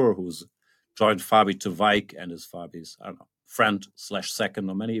Chess Tour, who's joined Fabi to Vike and is Fabi's, friend / second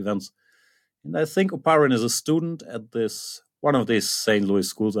on many events. And I think Oparin is a student at one of these St. Louis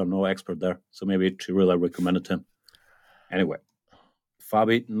schools. I'm no expert there, so maybe Chirilla recommended him. Anyway,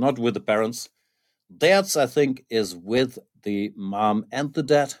 Fabi, not with the parents. Dad's, I think, is with the mom and the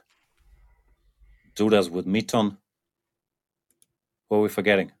dad. Duda's with Miton. Who are we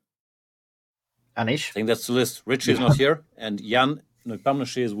forgetting? Anish. I think that's the list. Richie is not here. And Jan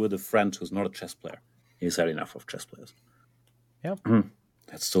Nepomniachtchi is with a friend who's not a chess player. He's had enough of chess players. Yeah.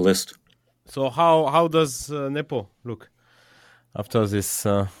 That's the list. So how does Nepo look after this?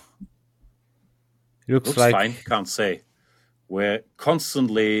 Looks like fine. Can't say. We're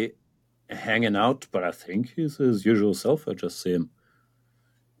constantly hanging out, but I think he's his usual self. I just see him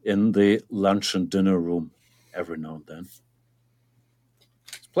in the lunch and dinner room every now and then.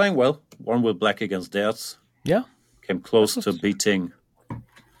 He's playing well. Won with black against Dertz. Yeah. Came close to beating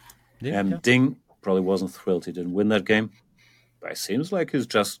Ding. Probably wasn't thrilled he didn't win that game. But it seems like he's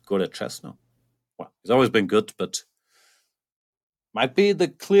just good at chess now. Well, he's always been good, but might be the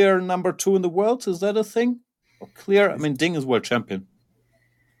clear number 2 in the world. Is that a thing? Or clear? I mean, Ding is world champion.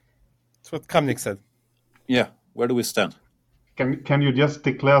 That's what Kamnik said. Yeah. Where do we stand? Can you just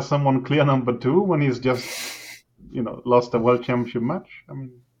declare someone clear number 2 when he's just, lost a world championship match? I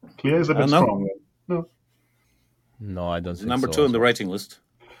mean, clear is a bit strong. No, I don't think number so. 2 in the rating list.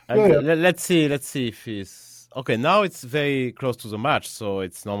 Let's see if he's... Okay, now it's very close to the match, so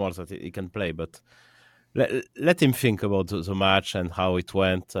it's normal that he can play, but let him think about the match and how it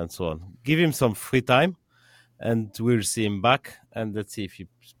went and so on. Give him some free time, and we'll see him back, and let's see if he's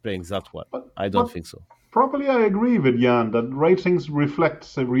playing that one. I don't think so. Probably I agree with Jan that ratings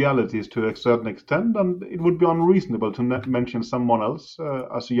reflect the realities to a certain extent, and it would be unreasonable to mention someone else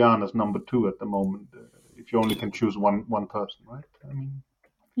as Jan as number 2 at the moment, if you only can choose one person, right? I mean...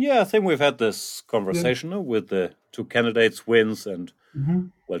 Yeah, I think we've had this conversation with the 2 candidates' wins and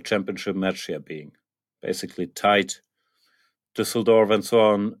world championship match being basically tied, Düsseldorf and so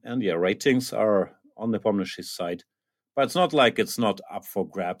on. And ratings are on the Nepomniachtchi's side. But it's not like it's not up for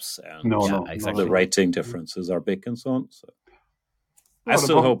grabs. And exactly. The rating differences are big and so on. So I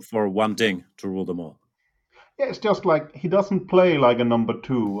still hope for one Ding to rule them all. Yeah, it's just like he doesn't play like a number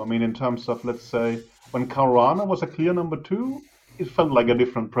 2. I mean, in terms of, let's say, when Caruana was a clear number 2, it felt like a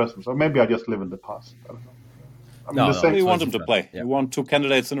different presence. Or maybe I just live in the past. I don't know. We want him to play. Yeah. We want 2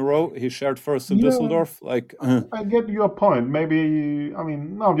 candidates in a row. He shared first in Düsseldorf. I get your point. Maybe,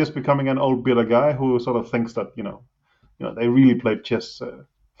 now I'm just becoming an old bitter guy who sort of thinks that, they really played chess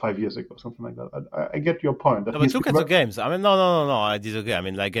 5 years ago, something like that. I get your point. But look at the games. I mean, no, I disagree. I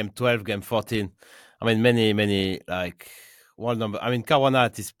mean, like game 12, game 14. I mean, many, like, one number. I mean, Caruana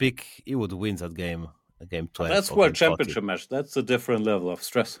at his peak, he would win that game. Game 12. That's world championship match. That's a different level of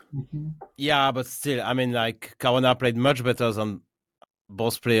stress. Mm-hmm. Yeah, but still, I mean, like, Caruana played much better than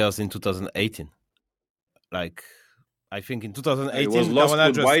both players in 2018. Like, I think in 2018, he was lost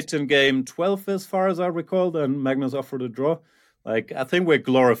with White in game 12, as far as I recall. Then Magnus offered a draw. Like, I think we're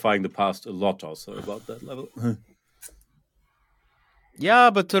glorifying the past a lot also about that level. Yeah,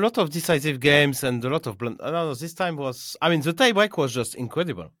 but a lot of decisive games and a lot of... this time was... I mean, the tiebreak was just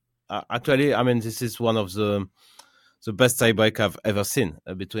incredible. Actually, I mean, this is one of the best tiebreak I've ever seen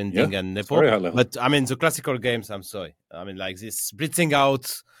between Ding and Nepo. But, I mean, the classical games, I'm sorry. I mean, like this, blitzing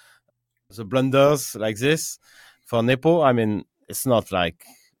out the blunders like this for Nepo, I mean, it's not like...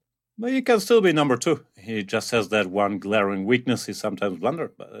 But he can still be number 2. He just has that one glaring weakness. He sometimes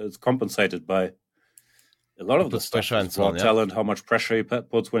blunders, but it's compensated by a lot of the stuff. His raw talent, how much pressure he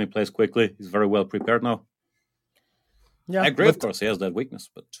puts when he plays quickly. He's very well prepared now. Yeah, I agree, of course, he has that weakness,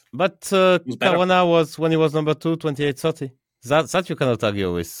 but But Who's better? Caruana was, when he was number 2, 2830. That you cannot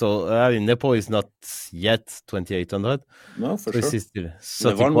argue with. So, Nepo is not yet 2800. no, for So sure. he's still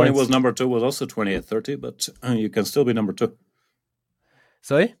 30 Levon, when he points. was number 2, was also 28-30, but you can still be number 2.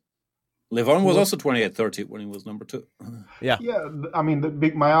 Sorry? Levon was also 28-30 when he was number 2. Yeah. Yeah, I mean,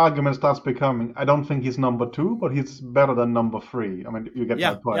 my argument starts becoming, I don't think he's number 2, but he's better than number 3. I mean, you get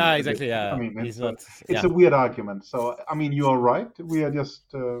my point. Yeah, exactly. Yeah. I mean, he's it's, not. it's Yeah. a weird argument. So, I mean, you are right. We are just,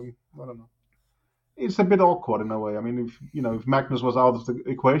 I don't know. It's a bit awkward in a way. I mean, if Magnus was out of the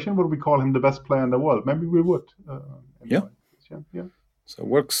equation, would we call him the best player in the world? Maybe we would. Yeah. Yeah. So it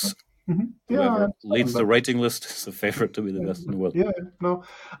works. Mm-hmm. Whoever Yeah, leads the rating list is a favorite to be the best in the world. Yeah, no,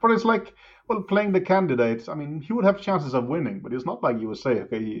 but it's like, well, playing the candidates. I mean, he would have chances of winning, but it's not like you would say,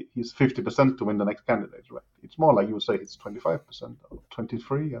 okay, he's 50% to win the next candidate, right? It's more like you would say it's 25% or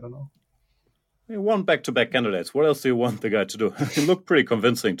 23. I don't know. He won back-to-back candidates. What else do you want the guy to do? He looked pretty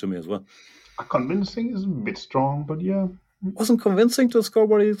convincing to me as well. Convincing is a bit strong, but yeah. Wasn't convincing to score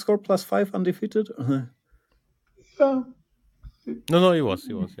what he scored +5 undefeated. Yeah. No, he was.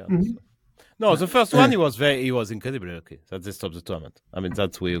 Yeah. Mhm. No, the first one he was incredibly lucky that they stopped the tournament. I mean,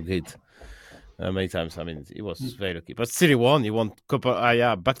 that's we agreed many times. I mean, he was very lucky, but still he won. He won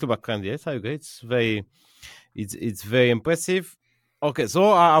back-to-back candidates. I agree. It's very impressive. Okay,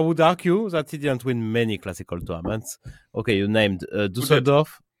 so I would argue that he didn't win many classical tournaments. Okay, you named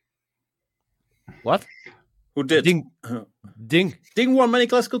Dusseldorf. What? Who did? Ding. Ding won many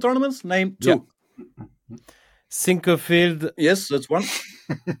classical tournaments? Name 2. Yeah. Sinkerfield. Yes, that's one.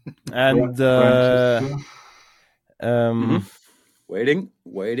 And Waiting.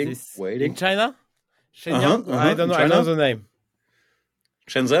 In China? Shenyang? I don't know. China? I know the name.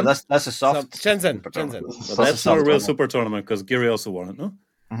 So Shenzhen? that's a soft. Shenzhen. But that's not a real super tournament because Giri also won it, no?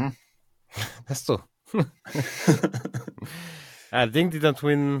 That's true. Ding didn't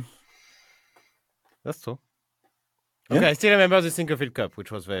win. That's true. Okay, Yeah. I still remember the Sinkerfield Cup,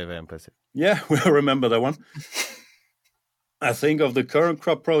 which was very, very impressive. Yeah, we remember that one. I think of the current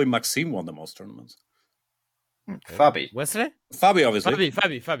crop, probably Maxime won the most tournaments. Fabi. Wesley? Fabi, obviously.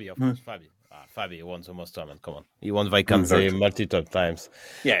 Fabi, of course. Fabi won the most tournament. Come on. He won Vacanze multiple times.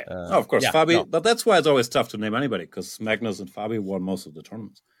 Yeah, of course, yeah, Fabi. no. But that's why it's always tough to name anybody because Magnus and Fabi won most of the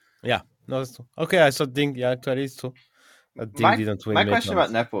tournaments. Yeah, no, that's true. Okay, I thought Ding. Yeah, actually, it's true. Ding didn't win. My question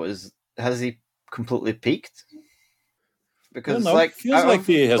about Nepo is: has he completely peaked? Because feels like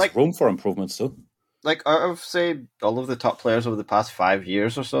he has room for improvement still. Like out of say all of the top players over the past 5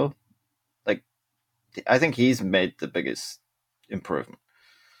 years or so, like I think he's made the biggest improvement.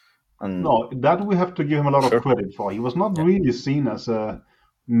 And No, that we have to give him a lot of credit for. He was not really seen as a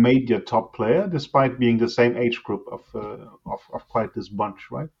major top player, despite being the same age group of quite this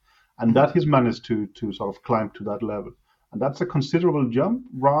bunch, right? And that he's managed to sort of climb to that level. And that's a considerable jump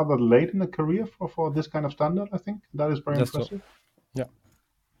rather late in the career for this kind of standard, I think. That is very impressive.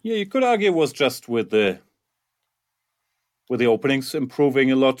 Yeah, you could argue it was just with the openings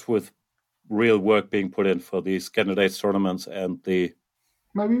improving a lot, with real work being put in for these candidates tournaments and the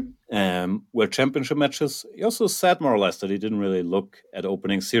Maybe. World Championship matches. He also said more or less that he didn't really look at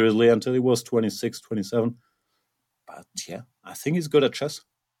opening seriously until he was 26, 27. But yeah, I think he's good at chess.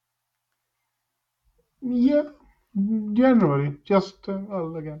 Yeah, generally. Just,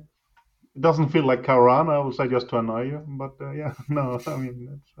 well, again, it doesn't feel like Karan, I would say, just to annoy you. But yeah, no, I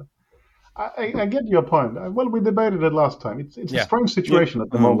mean, it's, I get your point. Well, we debated it last time. It's a strange situation at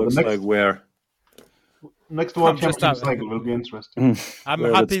the moment. Looks like we're... Next World Championship cycle will be interesting. I'm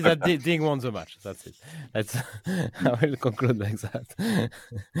happy that Ding won the match. That's it. I will conclude like that.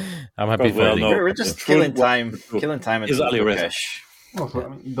 I'm happy for Ding. We're just killing time. Is Ali Reza. Also, I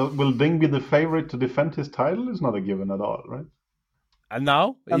mean, will Ding be the favorite to defend his title? It's not a given at all, right? And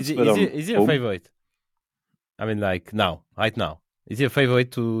now? Is he a favorite? I mean, like now, right now. Is he a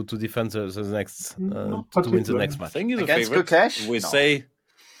favorite to defend the next, to win the next match? I think he's Against a favorite. Kukesh? We say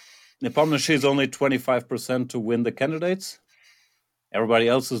Nepomniachtchi is only 25% to win the candidates. Everybody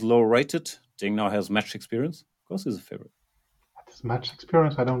else is low rated. Ding now has match experience. Of course, he's a favorite. This match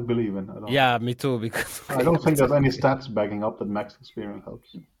experience, I don't believe in. Yeah, me too. Because I don't think there's any stats backing up that max experience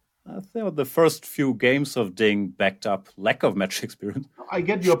helps. I think the first few games of Ding backed up lack of match experience. I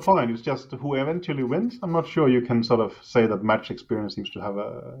get your point. It's just who eventually wins. I'm not sure you can sort of say that match experience seems to have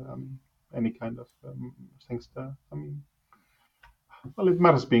any kind of things there. I mean, well, it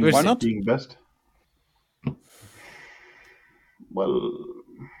matters being best. Well,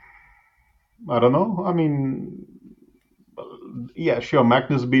 I don't know. I mean, yeah, sure,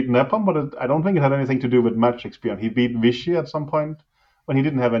 Magnus beat Nepom, but I don't think it had anything to do with match experience. He beat Vichy at some point when he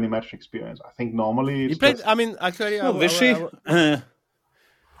didn't have any match experience. I think normally He it's played. just, I mean, actually, Well,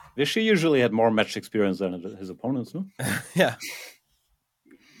 Vichy usually had more match experience than his opponents, no? yeah.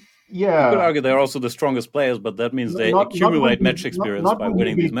 You could yeah. argue they're also the strongest players, but that means they accumulate match experience by when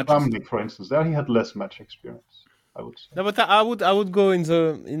winning he these beat matches. Kramnik, for instance. There he had less match experience, I would say. No, but I would go in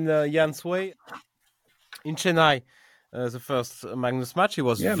Jan's way. In Chennai, the first Magnus match, he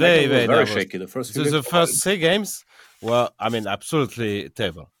was very nervous. shaky the first few The games. first 3 games were, I mean, absolutely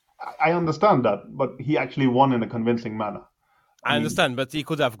terrible. I understand that, but he actually won in a convincing manner. I understand, but he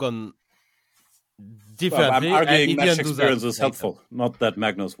could have gone Well, differently. I'm and arguing he match didn't do experience that is helpful, not that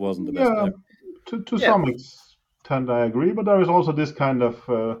Magnus wasn't the best Yeah, player. to some extent I agree, but there is also this kind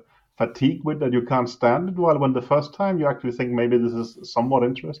of fatigue with that you can't stand it, while when the first time you actually think maybe this is somewhat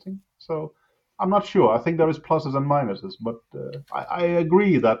interesting. So I'm not sure. I think there is pluses and minuses, but I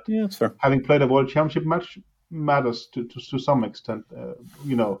agree that Yeah, that's fair. having played a World Championship match matters to some extent.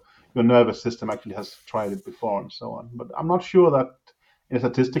 Your nervous system actually has tried it before and so on. But I'm not sure that in a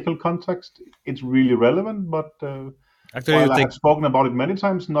statistical context it's really relevant. But Actually, while I have spoken about it many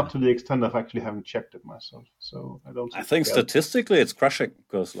times, not to the extent of actually having checked it myself. So I don't. I think statistically it's crushing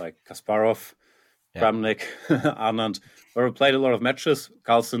because like Kasparov, Kramnik, Anand, whoever played a lot of matches,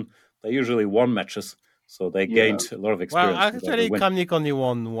 Carlsen, they usually won matches. So they gained a lot of experience. Well, actually, Kramnik only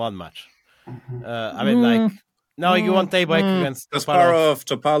won 1 match. I mean, like, no, he won tiebreak against Kasparov,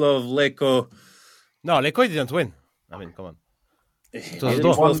 Topalov, Leko. No, Leko didn't win. I mean, come on. He won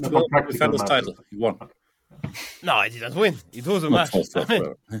the defender's title. He won. No, he didn't win. It was a match. Okay.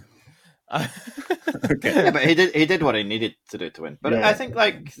 Yeah, but he did what he needed to do to win. But I think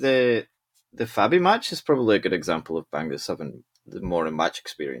like the Fabi match is probably a good example of Magnus having the more match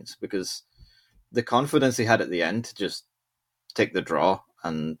experience, because the confidence he had at the end to just take the draw,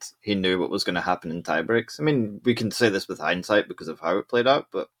 and he knew what was going to happen in tiebreaks. I mean, we can say this with hindsight because of how it played out,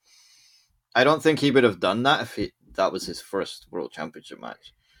 but I don't think he would have done that if that was his first World Championship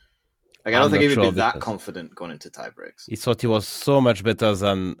match. Like, I don't think he would be that confident going into tiebreaks. He thought he was so much better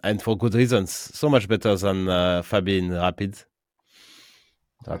than, and for good reasons, so much better than Fabi in Rapid.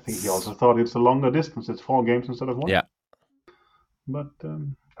 I think he also thought it's a longer distance. It's 4 games instead of 1. Yeah. But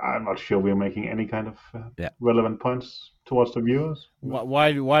I'm not sure we're making any kind of relevant points towards the viewers.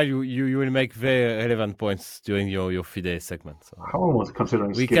 While you will make very relevant points during your FIDE segment. So. I'm almost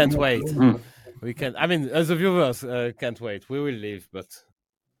considering we can't wait. We can. I mean, as the viewers can't wait. We will leave, but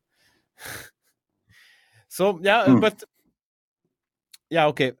so but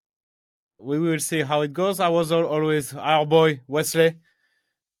okay. We will see how it goes. I was always our boy Wesley,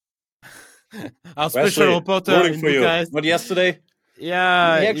 our special reporter in Bucharest. What, yesterday?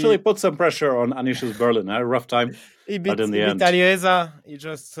 Yeah, he actually put some pressure on Anish's Berlin. A rough time, but in the end, Alieza, he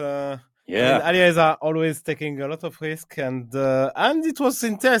just Alieza always taking a lot of risk, and it was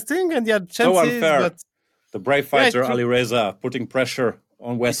interesting, and he had chances. So unfair. But the brave fighter Ali Reza putting pressure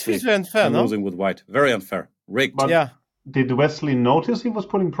on Wesley and losing with white. Very unfair. Rigged. But did Wesley notice he was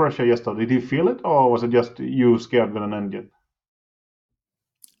putting pressure yesterday? Did he feel it, or was it just you scared with an engine?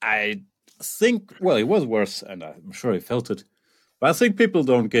 I think, well, it was worse, and I'm sure he felt it. But I think people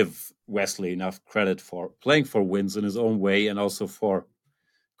don't give Wesley enough credit for playing for wins in his own way, and also for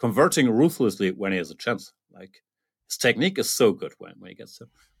converting ruthlessly when he has a chance. Like, his technique is so good when he gets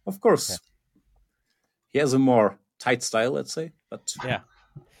them. Of course, he has a more tight style, let's say. But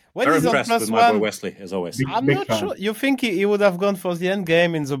very impressed with my boy Wesley, as always. I'm not sure. You think he would have gone for the end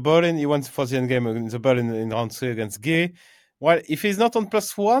game in the Berlin? He went for the end game in the Berlin in round 3 against Guy. Well, if he's not on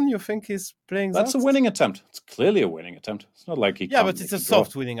 +1, you think he's playing that? That's a winning attempt. It's clearly a winning attempt. It's not like he Yeah, but it's a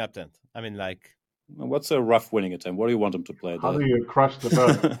soft winning attempt. I mean, like... What's a rough winning attempt? What do you want him to play? How do you crush the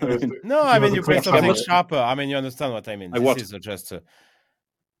bird? No, I mean, you play something sharper. I mean, you understand what I mean. Like this is just...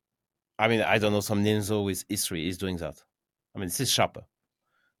 I mean, I don't know, some Ninzo with E3 is doing that. I mean, this is sharper,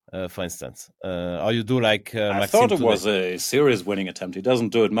 for instance. Or you do like... I thought it was a serious winning attempt. He doesn't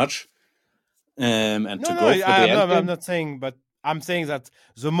do it much. I'm not saying, but I'm saying that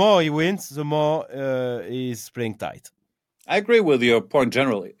the more he wins, the more he's playing tight. I agree with your point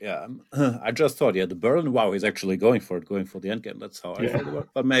generally. Yeah, I just thought, the Berlin, wow, he's actually going for the end game. That's how I felt about it.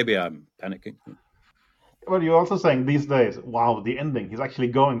 But maybe I'm panicking. Well, you're also saying these days, wow, the ending, he's actually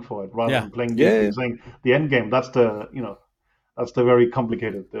going for it rather than playing You're saying the end game. That's the very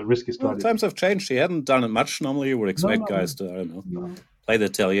complicated, the risky strategy. Times have changed. He hadn't done it much. Normally, you would expect guys to, I don't know, play the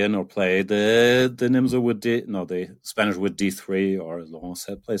Italian or play the Nimzo with the Spanish with D3, or as Laurent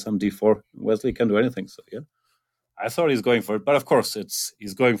said, play some D4. Wesley can do anything. So I thought he's going for it, but of course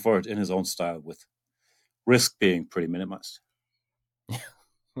he's going for it in his own style, with risk being pretty minimized.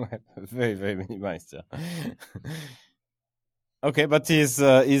 Very, very minimized. Yeah. Okay, but he's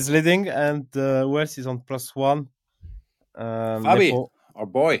leading, and who else is on +1? Fabi, Nepo our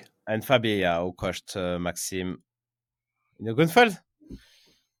boy. and Fabi, yeah, who crushed Maxim in the Gunfeld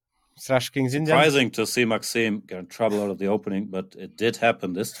 / Kings Indian. Surprising to see Maxim get in trouble out of the opening, but it did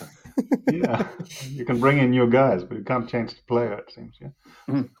happen this time. Yeah, you can bring in new guys, but you can't change the player, it seems.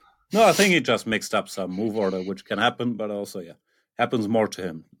 Yeah. No, I think he just mixed up some move order, which can happen, but also, happens more to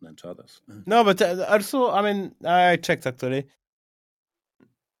him than to others. No, but also, I mean, I checked actually.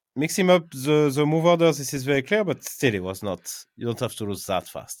 Mixing up the move orders, this is very clear, but still, it was not. You don't have to lose that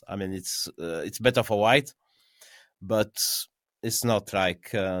fast. I mean, it's better for white, but it's not like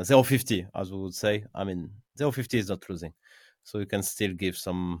 0-50, as we would say. I mean, 0-50 is not losing, so you can still give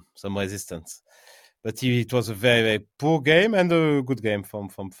some resistance. But it was a very, very poor game and a good game from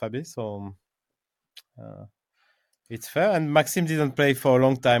Fabi, so it's fair. And Maxim didn't play for a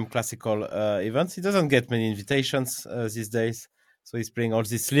long time classical events. He doesn't get many invitations these days. So he's playing all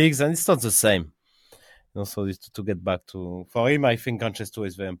these leagues, and it's not the same. So to get back to, for him, I think Grand Chess Tour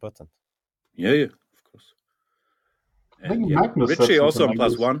is very important. Yeah, of course. I think Magnus Richie also on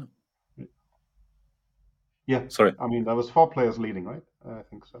like +1. Yeah, sorry. I mean, there was 4 players leading, right? I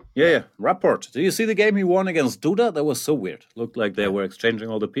think so. Yeah. Rapport. Do you see the game he won against Duda? That was so weird. Looked like they were exchanging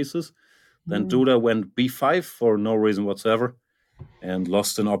all the pieces. Then Duda went b5 for no reason whatsoever, and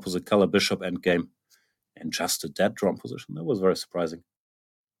lost an opposite color bishop endgame. And just a dead drawn position. That was very surprising.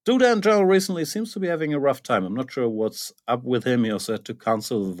 Duda in general recently seems to be having a rough time. I'm not sure what's up with him. He also had to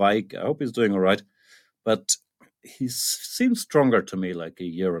cancel Vike. I hope he's doing all right. But he seems stronger to me like a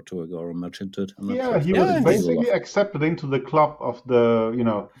year or two ago, or much into it. Yeah, he was basically accepted into the club of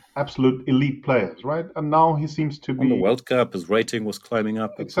the, absolute elite players, right? And now he seems to be... On the World Cup, his rating was climbing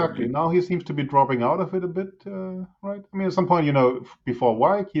up. Exactly. Now he seems to be dropping out of it a bit, right? I mean, at some point, before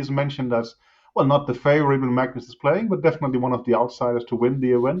Vike, he's mentioned as, well, not the favorite when Magnus is playing, but definitely one of the outsiders to win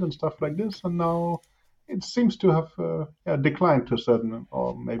the event and stuff like this. And now it seems to have declined to a certain,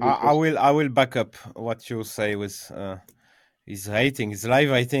 or maybe... I will back up what you say with his rating. His live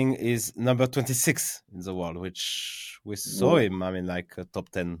rating is number 26 in the world, which we saw him, I mean, like a top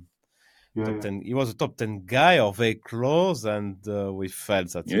 10. Top 10. He was a top 10 guy or very close, and we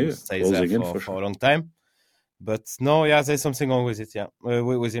felt that he stays there for a long time. But no, there's something wrong with it,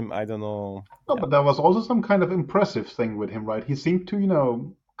 with him, I don't know. No, but there was also some kind of impressive thing with him, right? He seemed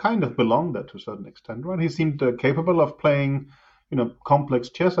to, kind of belong there to a certain extent, right? He seemed capable of playing, complex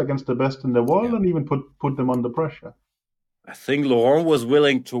chess against the best in the world and even put them under pressure. I think Laurent was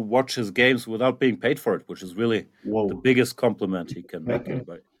willing to watch his games without being paid for it, which is really the biggest compliment he can make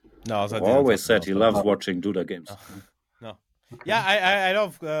anybody. No, he always said he loves watching Duda games. No. Yeah,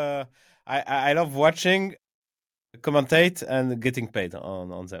 I love watching, commentate, and getting paid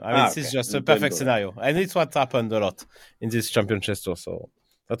on them. I mean, this is just a perfect scenario. And it's what happened a lot in this Champion Chess Tour, so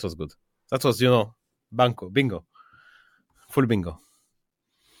that was good. That was, bingo. Full bingo.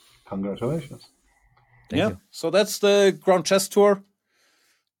 Congratulations. Thank you. So that's the Grand Chess Tour.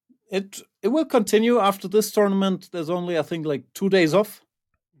 It will continue after this tournament. There's only, I think, like 2 days off.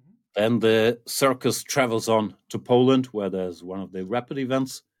 Then the circus travels on to Poland, where there's one of the rapid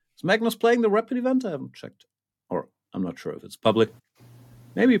events. Is Magnus playing the rapid event? I haven't checked. Or I'm not sure if it's public.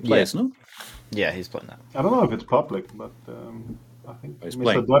 Maybe he plays, no? Yeah, he's playing that. I don't know if it's public, but I think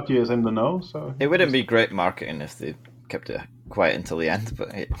Mr. Dottie is in the know. So it wouldn't be great marketing if they kept it quiet until the end,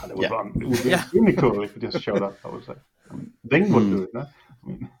 but it would be extremely cool if it just showed up, I would say. Ding would do it, no?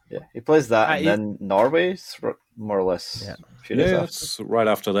 Yeah, he plays that, and then Norway's more or less. Yeah, it's right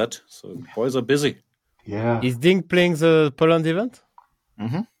after that. So boys are busy. Yeah. Is Ding playing the Poland event?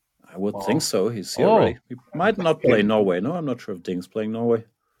 Mm-hmm. I would think so. He's here already. He might not play Norway. No, I'm not sure if Ding's playing Norway.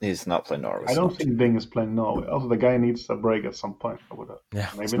 He's not playing Norway. I don't think Ding is playing Norway. Also, the guy needs a break at some point.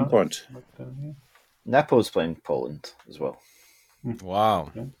 Maybe some point. But, Nepo's playing Poland as well.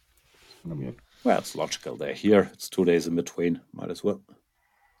 Wow. Yeah. Well, it's logical. They're here. It's 2 days in between. Might as well.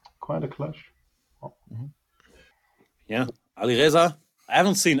 Quite a clash. Oh. Mm-hmm. Yeah. Ali Reza. I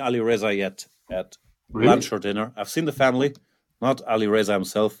haven't seen Ali Reza yet at lunch or dinner. I've seen the family, not Ali Reza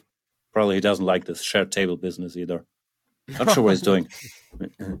himself. Probably he doesn't like this shared table business either. Not sure what he's doing.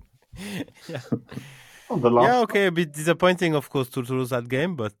 Okay, a bit disappointing, of course, to lose that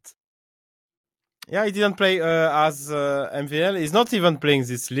game, but he didn't play as MVL. He's not even playing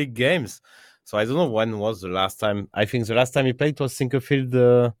these league games. So I don't know when was the last time. I think the last time he played was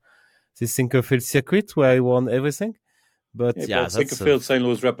Sinkerfield, this Sinkerfield circuit where he won everything. But that's Sinkerfield, St.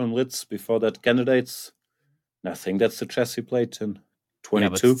 Louis, Rapman, Litz. Before that, candidates. I think that's the chess he played in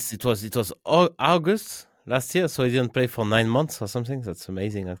 22. It was August last year, so he didn't play for 9 months or something. That's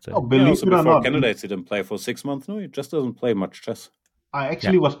amazing, actually. Oh, believe also it or before not, candidates, he didn't play for 6 months. No, he just doesn't play much chess. I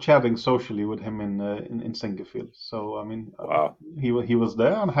actually was chatting socially with him in Singerfield. So I mean, Wow. he was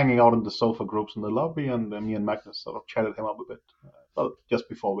there and hanging out in the sofa groups in the lobby, and me and Magnus sort of chatted him up a bit. Well, just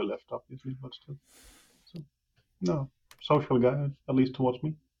before we left, obviously, but still. So, no, social guy, at least towards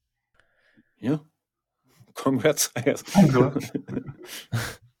me. Yeah. Congrats, I guess. Thanks a lot.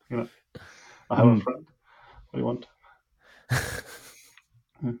 You know, I have a friend. What do you want?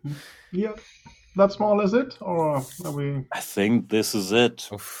 Yeah, that's more or less it, or are we? I think this is it.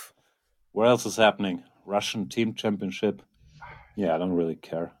 Oof. What else is happening? Russian team championship. Yeah, I don't really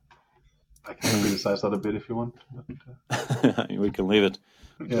care. I can criticize that a bit if you want. But, We can leave it.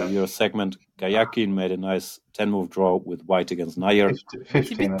 yeah, Your segment. Gayakin made a nice 10-move draw with white against Nair. 15.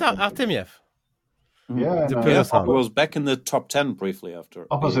 He beat I think. Artemiev. Yeah, The no, previous He round. was back in the top 10 briefly after.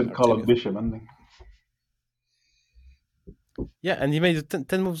 opposite beating colored Artemiev. bishop ending. Yeah, and he made a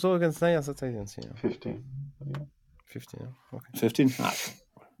 10 moves draw against Naya. That I didn't see. 15. Yeah. 15. Yeah. Okay. 15.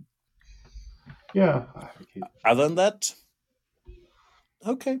 Yeah, I think he, Other than that,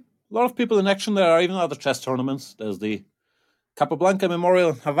 okay. A lot of people in action. There are even other chess tournaments. There's the Capablanca Memorial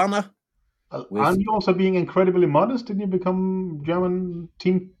in Havana. aren't you also being incredibly modest? Didn't you become German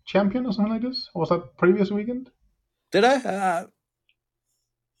team champion or something like this? Or was that previous weekend? Did I?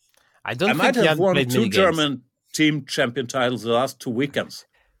 I don't I think might he have had won played 2 many games. German team champion titles the last 2 weekends.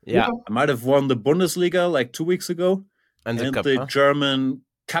 Yeah, I might have won the Bundesliga like 2 weeks ago and the cup. the Huh? German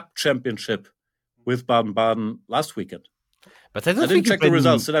Cup Championship with Baden-Baden last weekend. But I don't I think didn't check the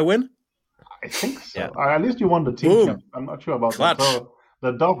results. Did I win? I think so. Yeah. At least you won the team Boom. champ. I'm not sure about Clutch.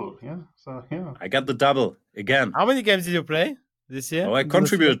 the double. Yeah. So yeah. I got the double again. How many games did you play this year? Oh, I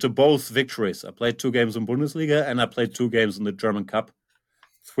contributed to both victories. I played 2 games in Bundesliga and I played 2 games in the German Cup.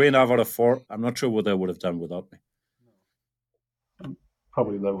 3.5 out of 4. I'm not sure what they would have done without me.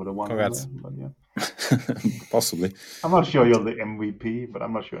 Probably they would have won. Congrats. But yeah. Possibly. I'm not sure you're the MVP, but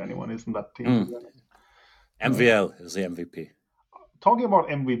I'm not sure anyone is in that team. MVL is the MVP. Talking about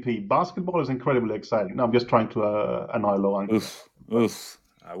MVP, basketball is incredibly exciting. No, I'm just trying to annoy Laurent. Oof.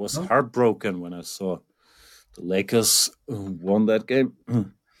 I was heartbroken when I saw the Lakers won that game.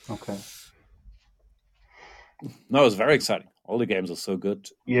 Okay. No, it's very exciting. All the games are so good.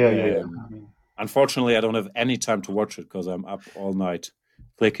 Yeah. I mean, Unfortunately, I don't have any time to watch it because I'm up all night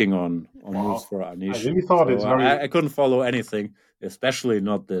clicking on moves for Anish. I really thought it's very. I couldn't follow anything, especially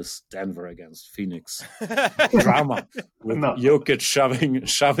not this Denver against Phoenix drama with No. Jokic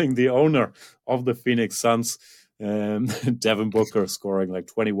shoving the owner of the Phoenix Suns, Devin Booker scoring like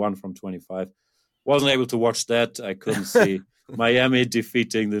 21 from 25. Wasn't able to watch that. I couldn't see Miami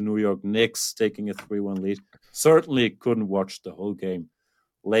defeating the New York Knicks, taking a 3-1 lead. Certainly couldn't watch the whole game.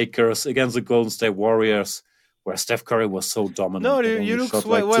 Lakers against the Golden State Warriors, where Steph Curry was so dominant. No, that you only look shot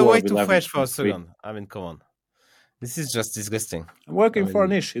way, like 2 way of too 11 fresh for a from three. second. I mean, come on. This is just disgusting. I'm working for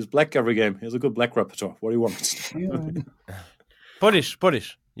Anish. He's black every game. He has a good black repertoire. What do you want me to do? Yeah.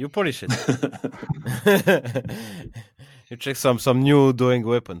 Polish. You polish it. You check some new doing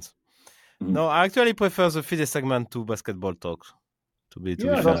weapons. No, I actually prefer the FIDE segment to basketball talk. To be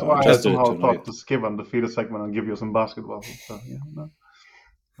Yeah, fair. that's why I Just did it somehow tonight. thought to skip on the feeder segment and give you some basketball. So, yeah, no.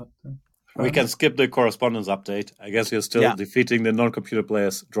 But, We can skip the correspondence update. I guess you're still defeating the non-computer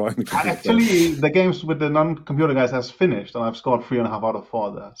players, drawing the computer players. actually, the games with the non-computer guys has finished, and I've scored 3.5 out of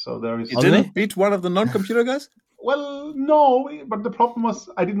 4 there. So there is. You didn't beat one of the non-computer guys? Well, no, but the problem was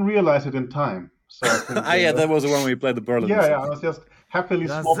I didn't realize it in time. So I think, That was the one where you played the Berlin. yeah, I was just happily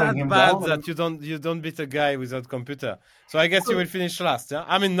That's swapping that him bad down. that you don't beat a guy without computer. So I guess you will finish last. Yeah,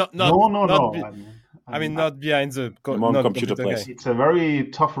 I mean not No. not behind the non-computer computer players. guy. It's a very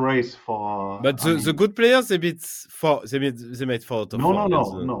tough race for. But the good players they made 4 out of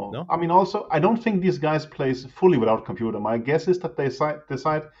 4. No. I mean, also, I don't think these guys play fully without computer. My guess is that they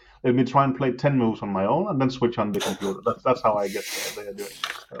decide let me try and play 10 moves on my own and then switch on the computer. That's how I guess they are doing.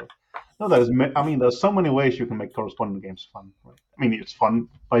 So, no, there's so many ways you can make corresponding games fun. Right? I mean, it's fun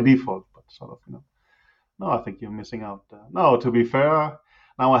by default, but sort of, No, I think you're missing out. No, to be fair,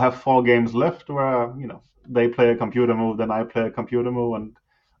 now I have 4 games left where, they play a computer move, then I play a computer move, and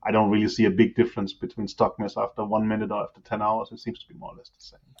I don't really see a big difference between stock miss after 1 minute or after 10 hours. It seems to be more or less the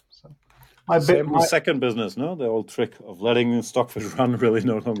same. So, Same with second business, no? The old trick of letting Stockfish run really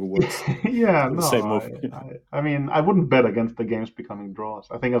no longer works. Yeah, The no. same move. I mean, I wouldn't bet against the games becoming draws.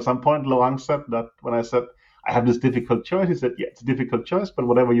 I think at some point Laurent said that when I said I have this difficult choice, he said, yeah, it's a difficult choice, but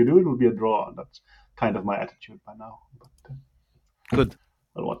whatever you do, it will be a draw. And that's kind of my attitude by now. But, Good.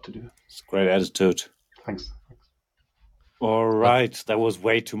 well, what to do? It's a great attitude. Thanks. All right, that was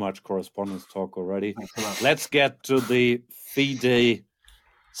way too much correspondence talk already. Let's get to the FIDE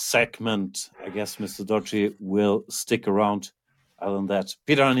segment. I guess Mr. Doci will stick around. Other than that,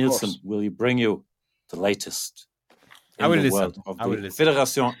 Peter Nielsen, will you bring you the latest in the world of the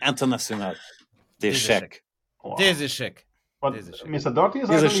Fédération Internationale des Chèques? Des échecs. But Mr. Doty is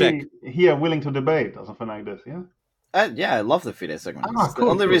actually here willing to debate or something like this, yeah? Yeah, I love the FIDE segment. It's cool,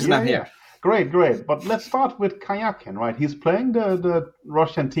 the only reason I'm here. Great. But let's start with Kayakin, right? He's playing the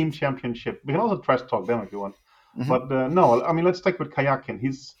Russian team championship. We can also trash talk them if you want. Mm-hmm. But no, I mean, let's stick with Kayakin.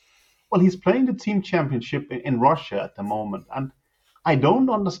 He's playing the team championship in Russia at the moment. And I don't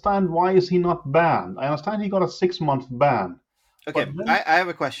understand why is he not banned. I understand he got a 6-month ban. Okay, then... I have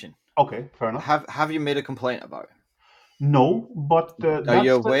a question. Okay, fair enough. Have you made a complaint about it? No, but... Are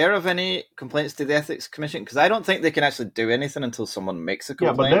you aware of any complaints to the Ethics Commission? Because I don't think they can actually do anything until someone makes a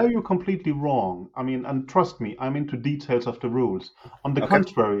complaint. Yeah, but there you're completely wrong. I mean, and trust me, I'm into details of the rules. On the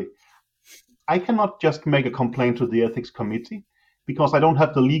contrary, I cannot just make a complaint to the Ethics Committee because I don't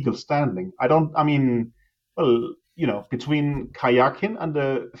have the legal standing. Between Kayakin and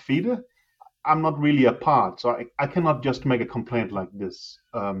the FIDE, I'm not really a part, so I cannot just make a complaint like this.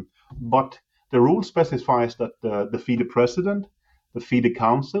 But the rule specifies that the FIDE president, the FIDE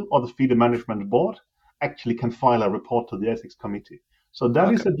council, or the FIDE management board actually can file a report to the ethics committee. So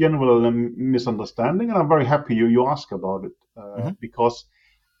that is a general misunderstanding, and I'm very happy you ask about it because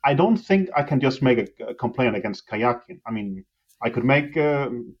I don't think I can just make a complaint against Kayakin. I mean, I could make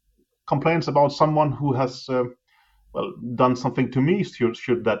complaints about someone who has done something to me,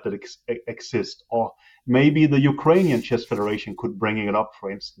 should that exist, or maybe the Ukrainian Chess Federation could bring it up,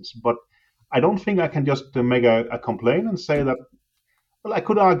 for instance. But I don't think I can just make a complaint and say that. Well, I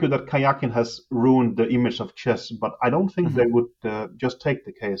could argue that Kayakin has ruined the image of chess, but I don't think they would just take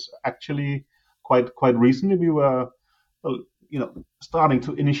the case. Actually, quite recently, we were, starting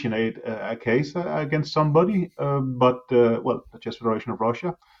to initiate a case against somebody, the Chess Federation of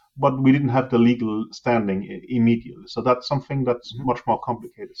Russia, but we didn't have the legal standing immediately. So that's something that's much more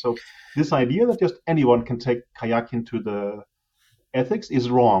complicated. So this idea that just anyone can take Kayakin to the ethics is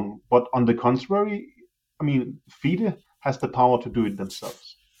wrong. But on the contrary, I mean, FIDE has the power to do it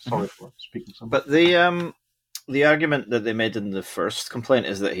themselves. Sorry for speaking so much. But the argument that they made in the first complaint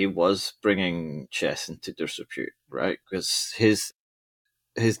is that he was bringing chess into disrepute, right? Because his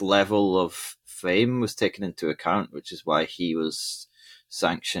level of fame was taken into account, which is why he was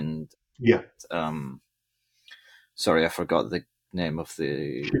sanctioned. Yeah. Sorry, I forgot the name of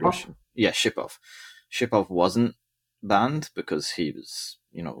the Shipov? Russian. Yeah, Shipov. Shipov wasn't banned because he was,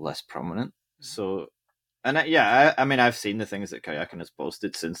 less prominent. So, and I mean, I've seen the things that Kayakin has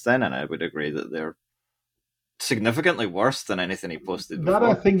posted since then, and I would agree that they're significantly worse than anything he posted before. That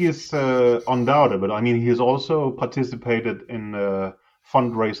I think is undoubted, but I mean, he's also participated in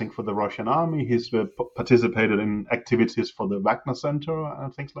fundraising for the Russian army. He's participated in activities for the Wagner Center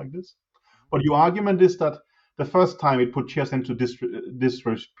and things like this. But your argument is that the first time it put chess into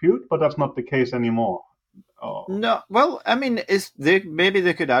disrepute, but that's not the case anymore. Oh. No, well, I mean, maybe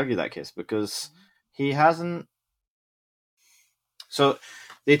they could argue that case because he hasn't. So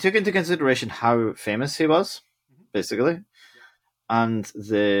they took into consideration how famous he was, basically, and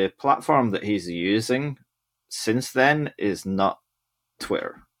the platform that he's using since then is not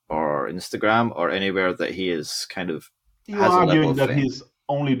Twitter or Instagram or anywhere that he is kind of. You're arguing that he's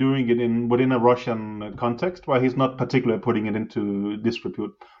only doing it within a Russian context, where he's not particularly putting it into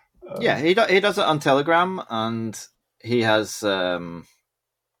disrepute. Yeah, he does it on Telegram, and he has,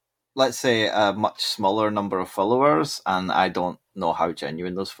 let's say, a much smaller number of followers, and I don't know how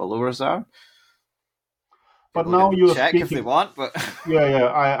genuine those followers are. But now you're check speaking... if they want, but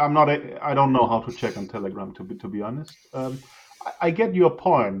I'm not. I don't know how to check on Telegram to be honest. I get your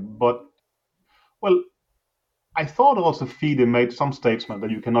point, but I thought also FIDE made some statement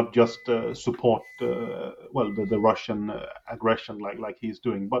that you cannot just support the Russian aggression like he's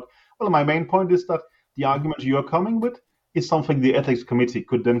doing. But my main point is that the argument you are coming with is something the ethics committee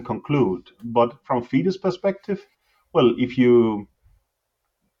could then conclude. But from FIDE's perspective, if you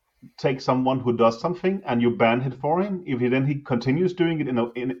take someone who does something and you ban it for him, if he continues doing it in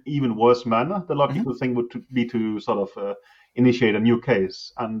an even worse manner, the logical thing would be to sort of initiate a new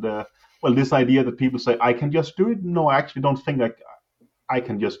case. And this idea that people say, I can just do it. No, I actually don't think I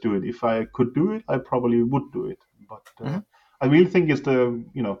can just do it. If I could do it, I probably would do it. But I really think it's the,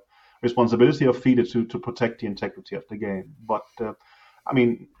 responsibility of FIDE to protect the integrity of the game. But, but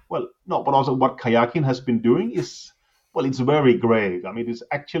also what Kayakin has been doing is, it's very grave. I mean, it's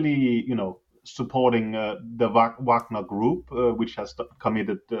actually, supporting the Wagner group, which has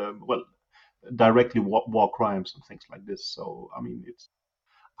committed, directly war crimes and things like this. So I mean,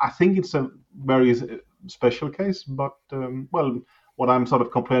 I think it's a very special case, but what I'm sort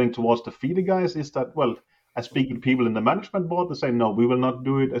of complaining towards the FIDE guys is that, well, I speak with people in the management board, they say, no, we will not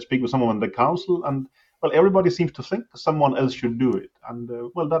do it. I speak with someone in the council, and, well, everybody seems to think someone else should do it. And,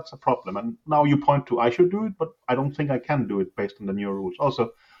 well, that's a problem. And now you point to I should do it, but I don't think I can do it based on the new rules.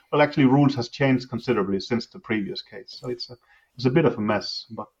 Also, well, actually, rules has changed considerably since the previous case. So it's a bit of a mess,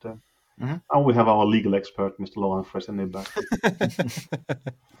 but now we have our legal expert, Mr. Laurent Fresnay, back.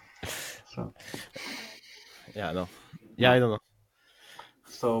 So. Yeah, no. Yeah, I don't know.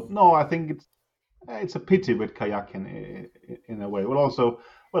 So, no, I think it's a pity with kayaking in a way. Well, also,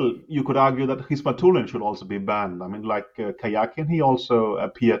 well, you could argue that Hismatulin should also be banned. I mean, like kayaking, he also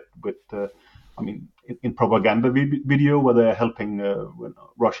appeared with, in propaganda video where they're helping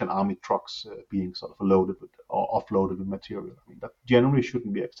Russian army trucks being sort of loaded with or offloaded with material. I mean, that generally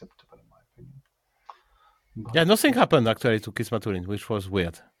shouldn't be acceptable in my opinion. But, yeah, nothing happened actually to Hismatulin, which was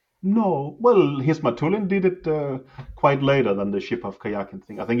weird. No, well, Hismatulin did it quite later than the ship of kayaking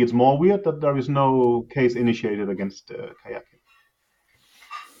thing. I think it's more weird that there is no case initiated against kayaking.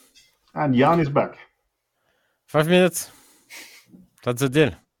 And Jan is back. 5 minutes. That's the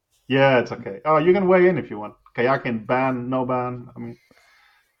deal. Yeah, it's okay. Oh, you can weigh in if you want. Kayaking ban, no ban. I mean,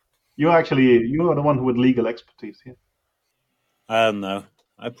 you are the one with legal expertise here. No,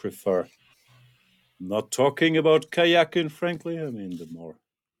 I prefer not talking about kayaking, frankly. I mean, the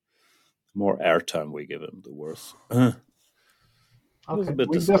more airtime we give him, the worse. It was a bit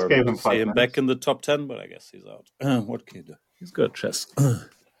we just disturbing gave him to 5 see him minutes. back in the top 10, but I guess he's out. What can you do? He's good at chess.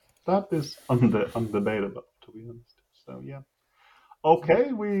 That is undebatable, to be honest. So, yeah. Okay,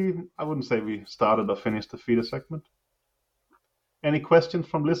 I wouldn't say we started or finished the feeder segment. Any questions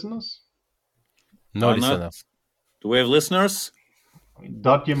from listeners? No Why not? listeners. Do we have listeners? I mean,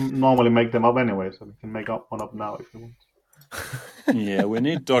 Dodgy normally make them up anyway, so we can make one up now if you want. Yeah, we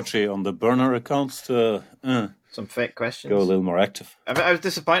need Dodgy on the burner accounts to Some fake questions. go a little more active. I was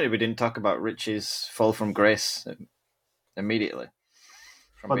disappointed we didn't talk about Richie's fall from grace immediately.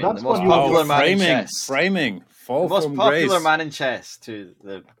 From But being that's the most what you- popular man in framing, chess. framing, fall The most from popular grace. man in chess to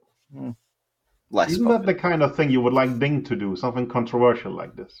the less Isn't that popular. the kind of thing you would like Ding to do? Something controversial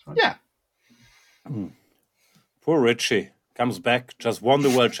like this, right? Yeah. Poor Richie comes back, just won the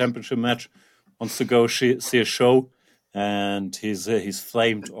World Championship match, wants to go see a show, and he's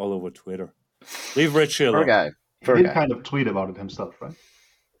flamed all over Twitter. Leave Richie Poor alone. guy. He Poor did guy. kind of tweet about it himself, right?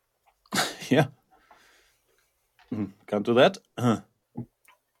 Yeah. Come to that.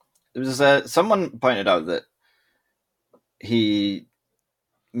 There was someone pointed out that he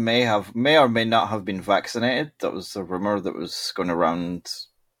may or may not have been vaccinated. That was a rumor that was going around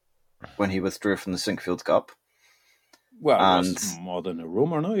when he withdrew from the Sinkfield Cup. Well, it And- was more than a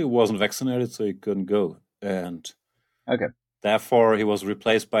rumor. No, he wasn't vaccinated, so he couldn't go. And Okay. therefore, he was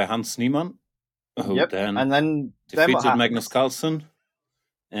replaced by Hans Niemann, who Yep. then And then what defeated happened? Magnus Carlsen.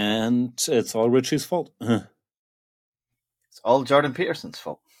 And it's all Richie's fault. It's all Jordan Peterson's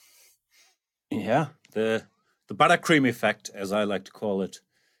fault. Yeah, the buttercream effect, as I like to call it,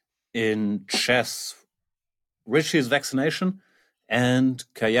 in chess. Richie's vaccination and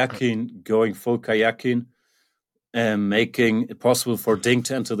kayaking going full kayaking, making it possible for Ding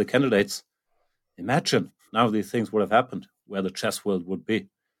to enter the candidates. Imagine now these things would have happened, where the chess world would be.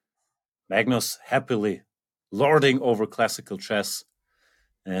 Magnus happily lording over classical chess.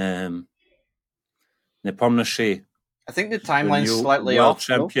 Nepomniachtchi, I think the the timeline's new slightly world off.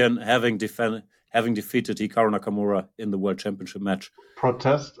 though. champion, having defeated Hikaru Nakamura in the world championship match.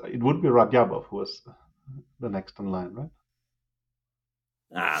 Protest. It would be Radjabov who was the next in line, right?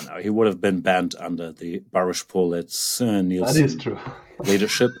 No, he would have been banned under the Barish Politz That Nielsen is true.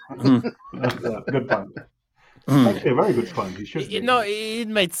 leadership. Yeah, good point. Actually, a very good point. He should. No, it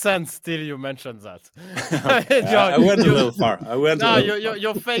made sense till you mentioned that. I went a little far.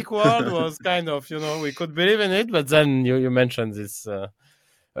 Your fake word was kind of, we could believe in it, but then you mentioned this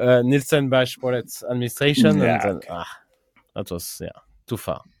Nielsen Bash Politz administration, Yeah, and then okay. that was too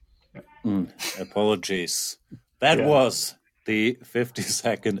far. Apologies. That Yeah. was the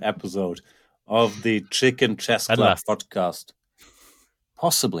 52nd episode of the Chicken Chess At Club last. podcast.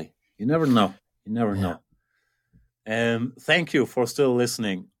 Possibly. You never know. You never know. Thank you for still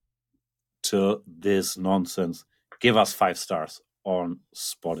listening to this nonsense. Give us 5 stars on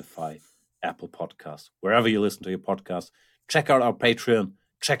Spotify, Apple Podcasts, wherever you listen to your podcast. Check out our Patreon.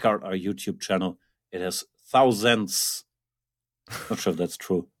 Check out our YouTube channel. It has thousands, not sure if that's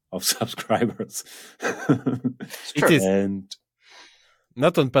true, of subscribers. It is And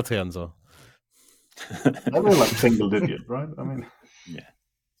not on Patreon though. That was like single digit, right? I mean, yeah.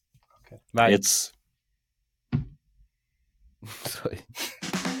 Bye. It's Sorry.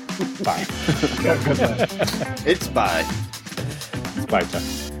 bye. Yeah, good night. It's bye. Bye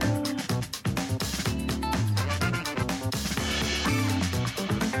time.